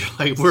football, and you're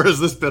like, where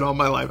has this been all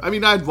my life? I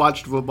mean, I'd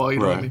watched football, you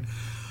know what I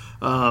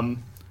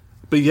mean?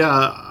 But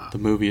yeah, the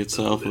movie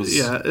itself was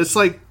it's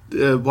like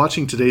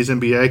watching today's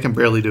NBA. I can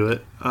barely do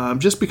it,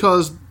 just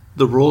because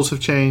the rules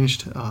have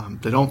changed.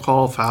 They don't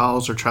call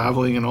fouls or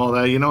traveling and all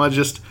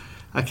that.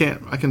 I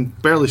can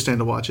barely stand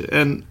to watch it.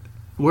 And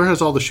where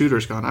has all the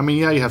shooters gone? I mean,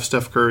 you have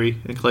Steph Curry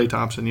and Klay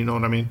Thompson, you know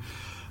what I mean?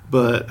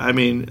 But, I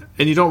mean,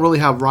 and you don't really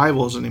have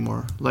rivals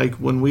anymore. Like,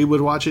 when we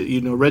would watch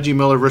it, Reggie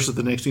Miller versus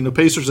the Knicks,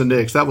 Pacers and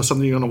Knicks, that was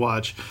something you're going to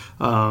watch.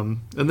 And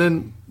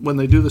then when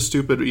they do the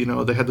stupid,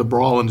 they had the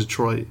brawl in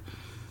Detroit,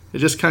 it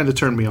just kind of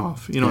turned me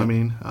off. You know what I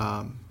mean?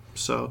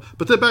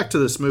 But then back to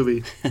this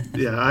movie.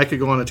 Yeah, I could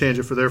go on a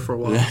tangent for a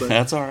while. But,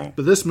 that's all right.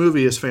 But this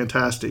movie is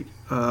fantastic.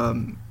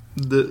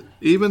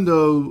 Even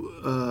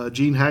though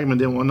Gene Hackman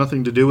didn't want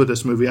nothing to do with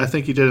this movie, I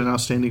think he did an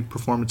outstanding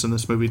performance in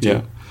this movie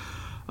too.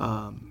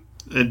 Yeah.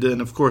 And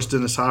then, of course,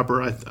 Dennis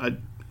Hopper.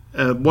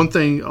 One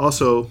thing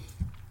also,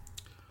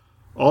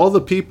 all the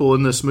people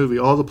in this movie,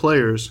 all the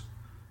players,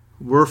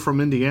 were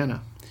from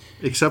Indiana,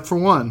 except for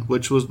one,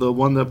 which was the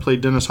one that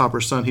played Dennis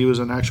Hopper's son. He was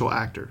an actual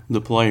actor.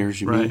 The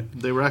players, you mean?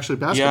 They were actually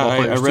basketball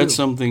players. I read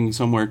something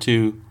somewhere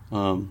too.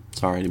 Sorry,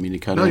 I didn't mean to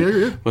cut in. No, you're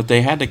good. But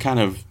they had to kind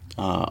of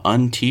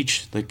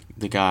unteach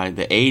the guy,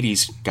 the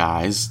 80s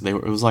guys.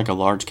 It was like a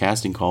large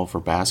casting call for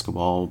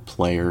basketball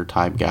player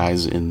type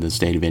guys in the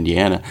state of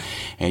Indiana.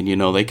 And,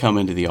 they come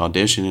into the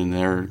audition and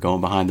they're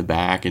going behind the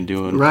back and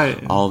doing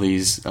all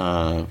these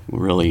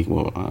really,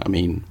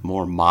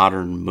 more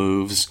modern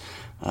moves.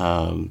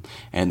 And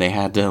they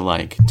had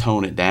to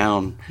tone it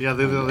down. Yeah,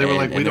 they were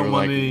like, we don't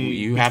want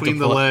any between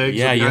the legs.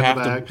 Yeah, you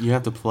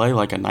have to play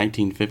like a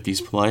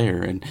 1950s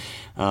player, and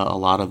a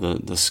lot of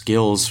the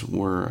skills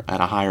were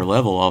at a higher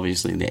level,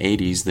 obviously in the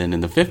 80s than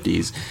in the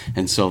 50s,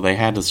 and so they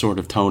had to sort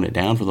of tone it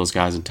down for those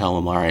guys and tell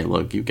them, all right,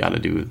 look, you've got to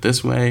do it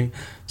this way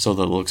so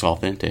that it looks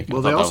authentic.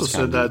 Well, they also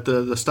said that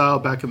the style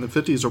back in the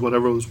 50s or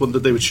whatever was one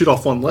that they would shoot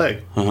off one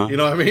leg. Uh-huh. You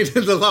know what I mean?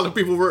 A lot of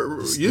people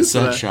were used to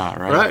that. Shot,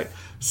 right? Right.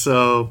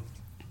 So.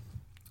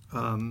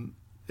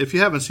 If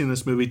you haven't seen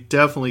this movie,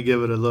 definitely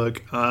give it a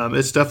look.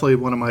 It's definitely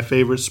one of my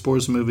favorite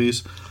sports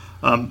movies.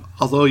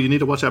 Although you need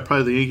to watch out Pride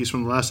of the Yankees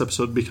from the last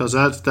episode because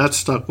that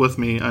stuck with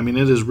me. I mean,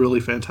 it is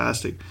really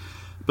fantastic.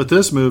 But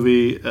this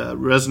movie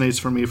resonates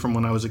for me from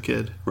when I was a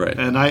kid. Right.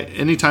 And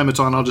anytime it's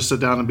on, I'll just sit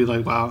down and be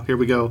like, "Wow, here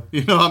we go."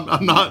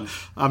 I'm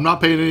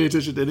not paying any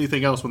attention to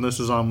anything else when this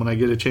is on. When I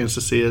get a chance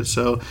to see it,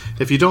 so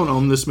if you don't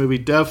own this movie,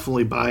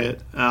 definitely buy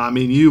it.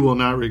 You will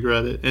not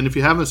regret it. And if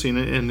you haven't seen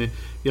it and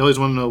you always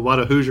want to know what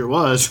a Hoosier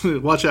was,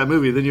 watch that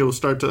movie. Then you'll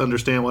start to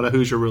understand what a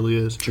Hoosier really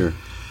is. Sure.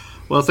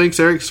 Well, thanks,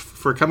 Eric,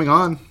 for coming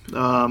on.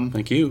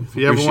 Thank you. If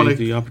you ever want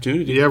the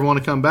opportunity, if you ever want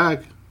to come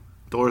back,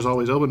 door's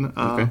always open.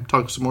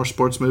 Talk some more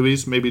sports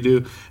movies. Maybe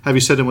have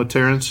you sit in with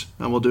Terrence,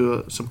 and we'll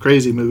do some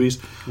crazy movies.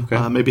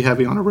 Okay. Maybe have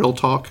you on a real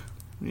talk.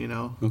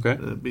 Okay.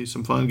 It'd be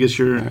some fun. Get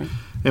your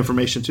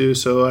information too.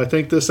 So I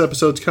think this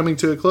episode's coming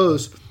to a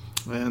close,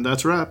 and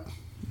that's a wrap.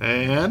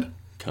 And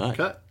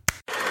cut.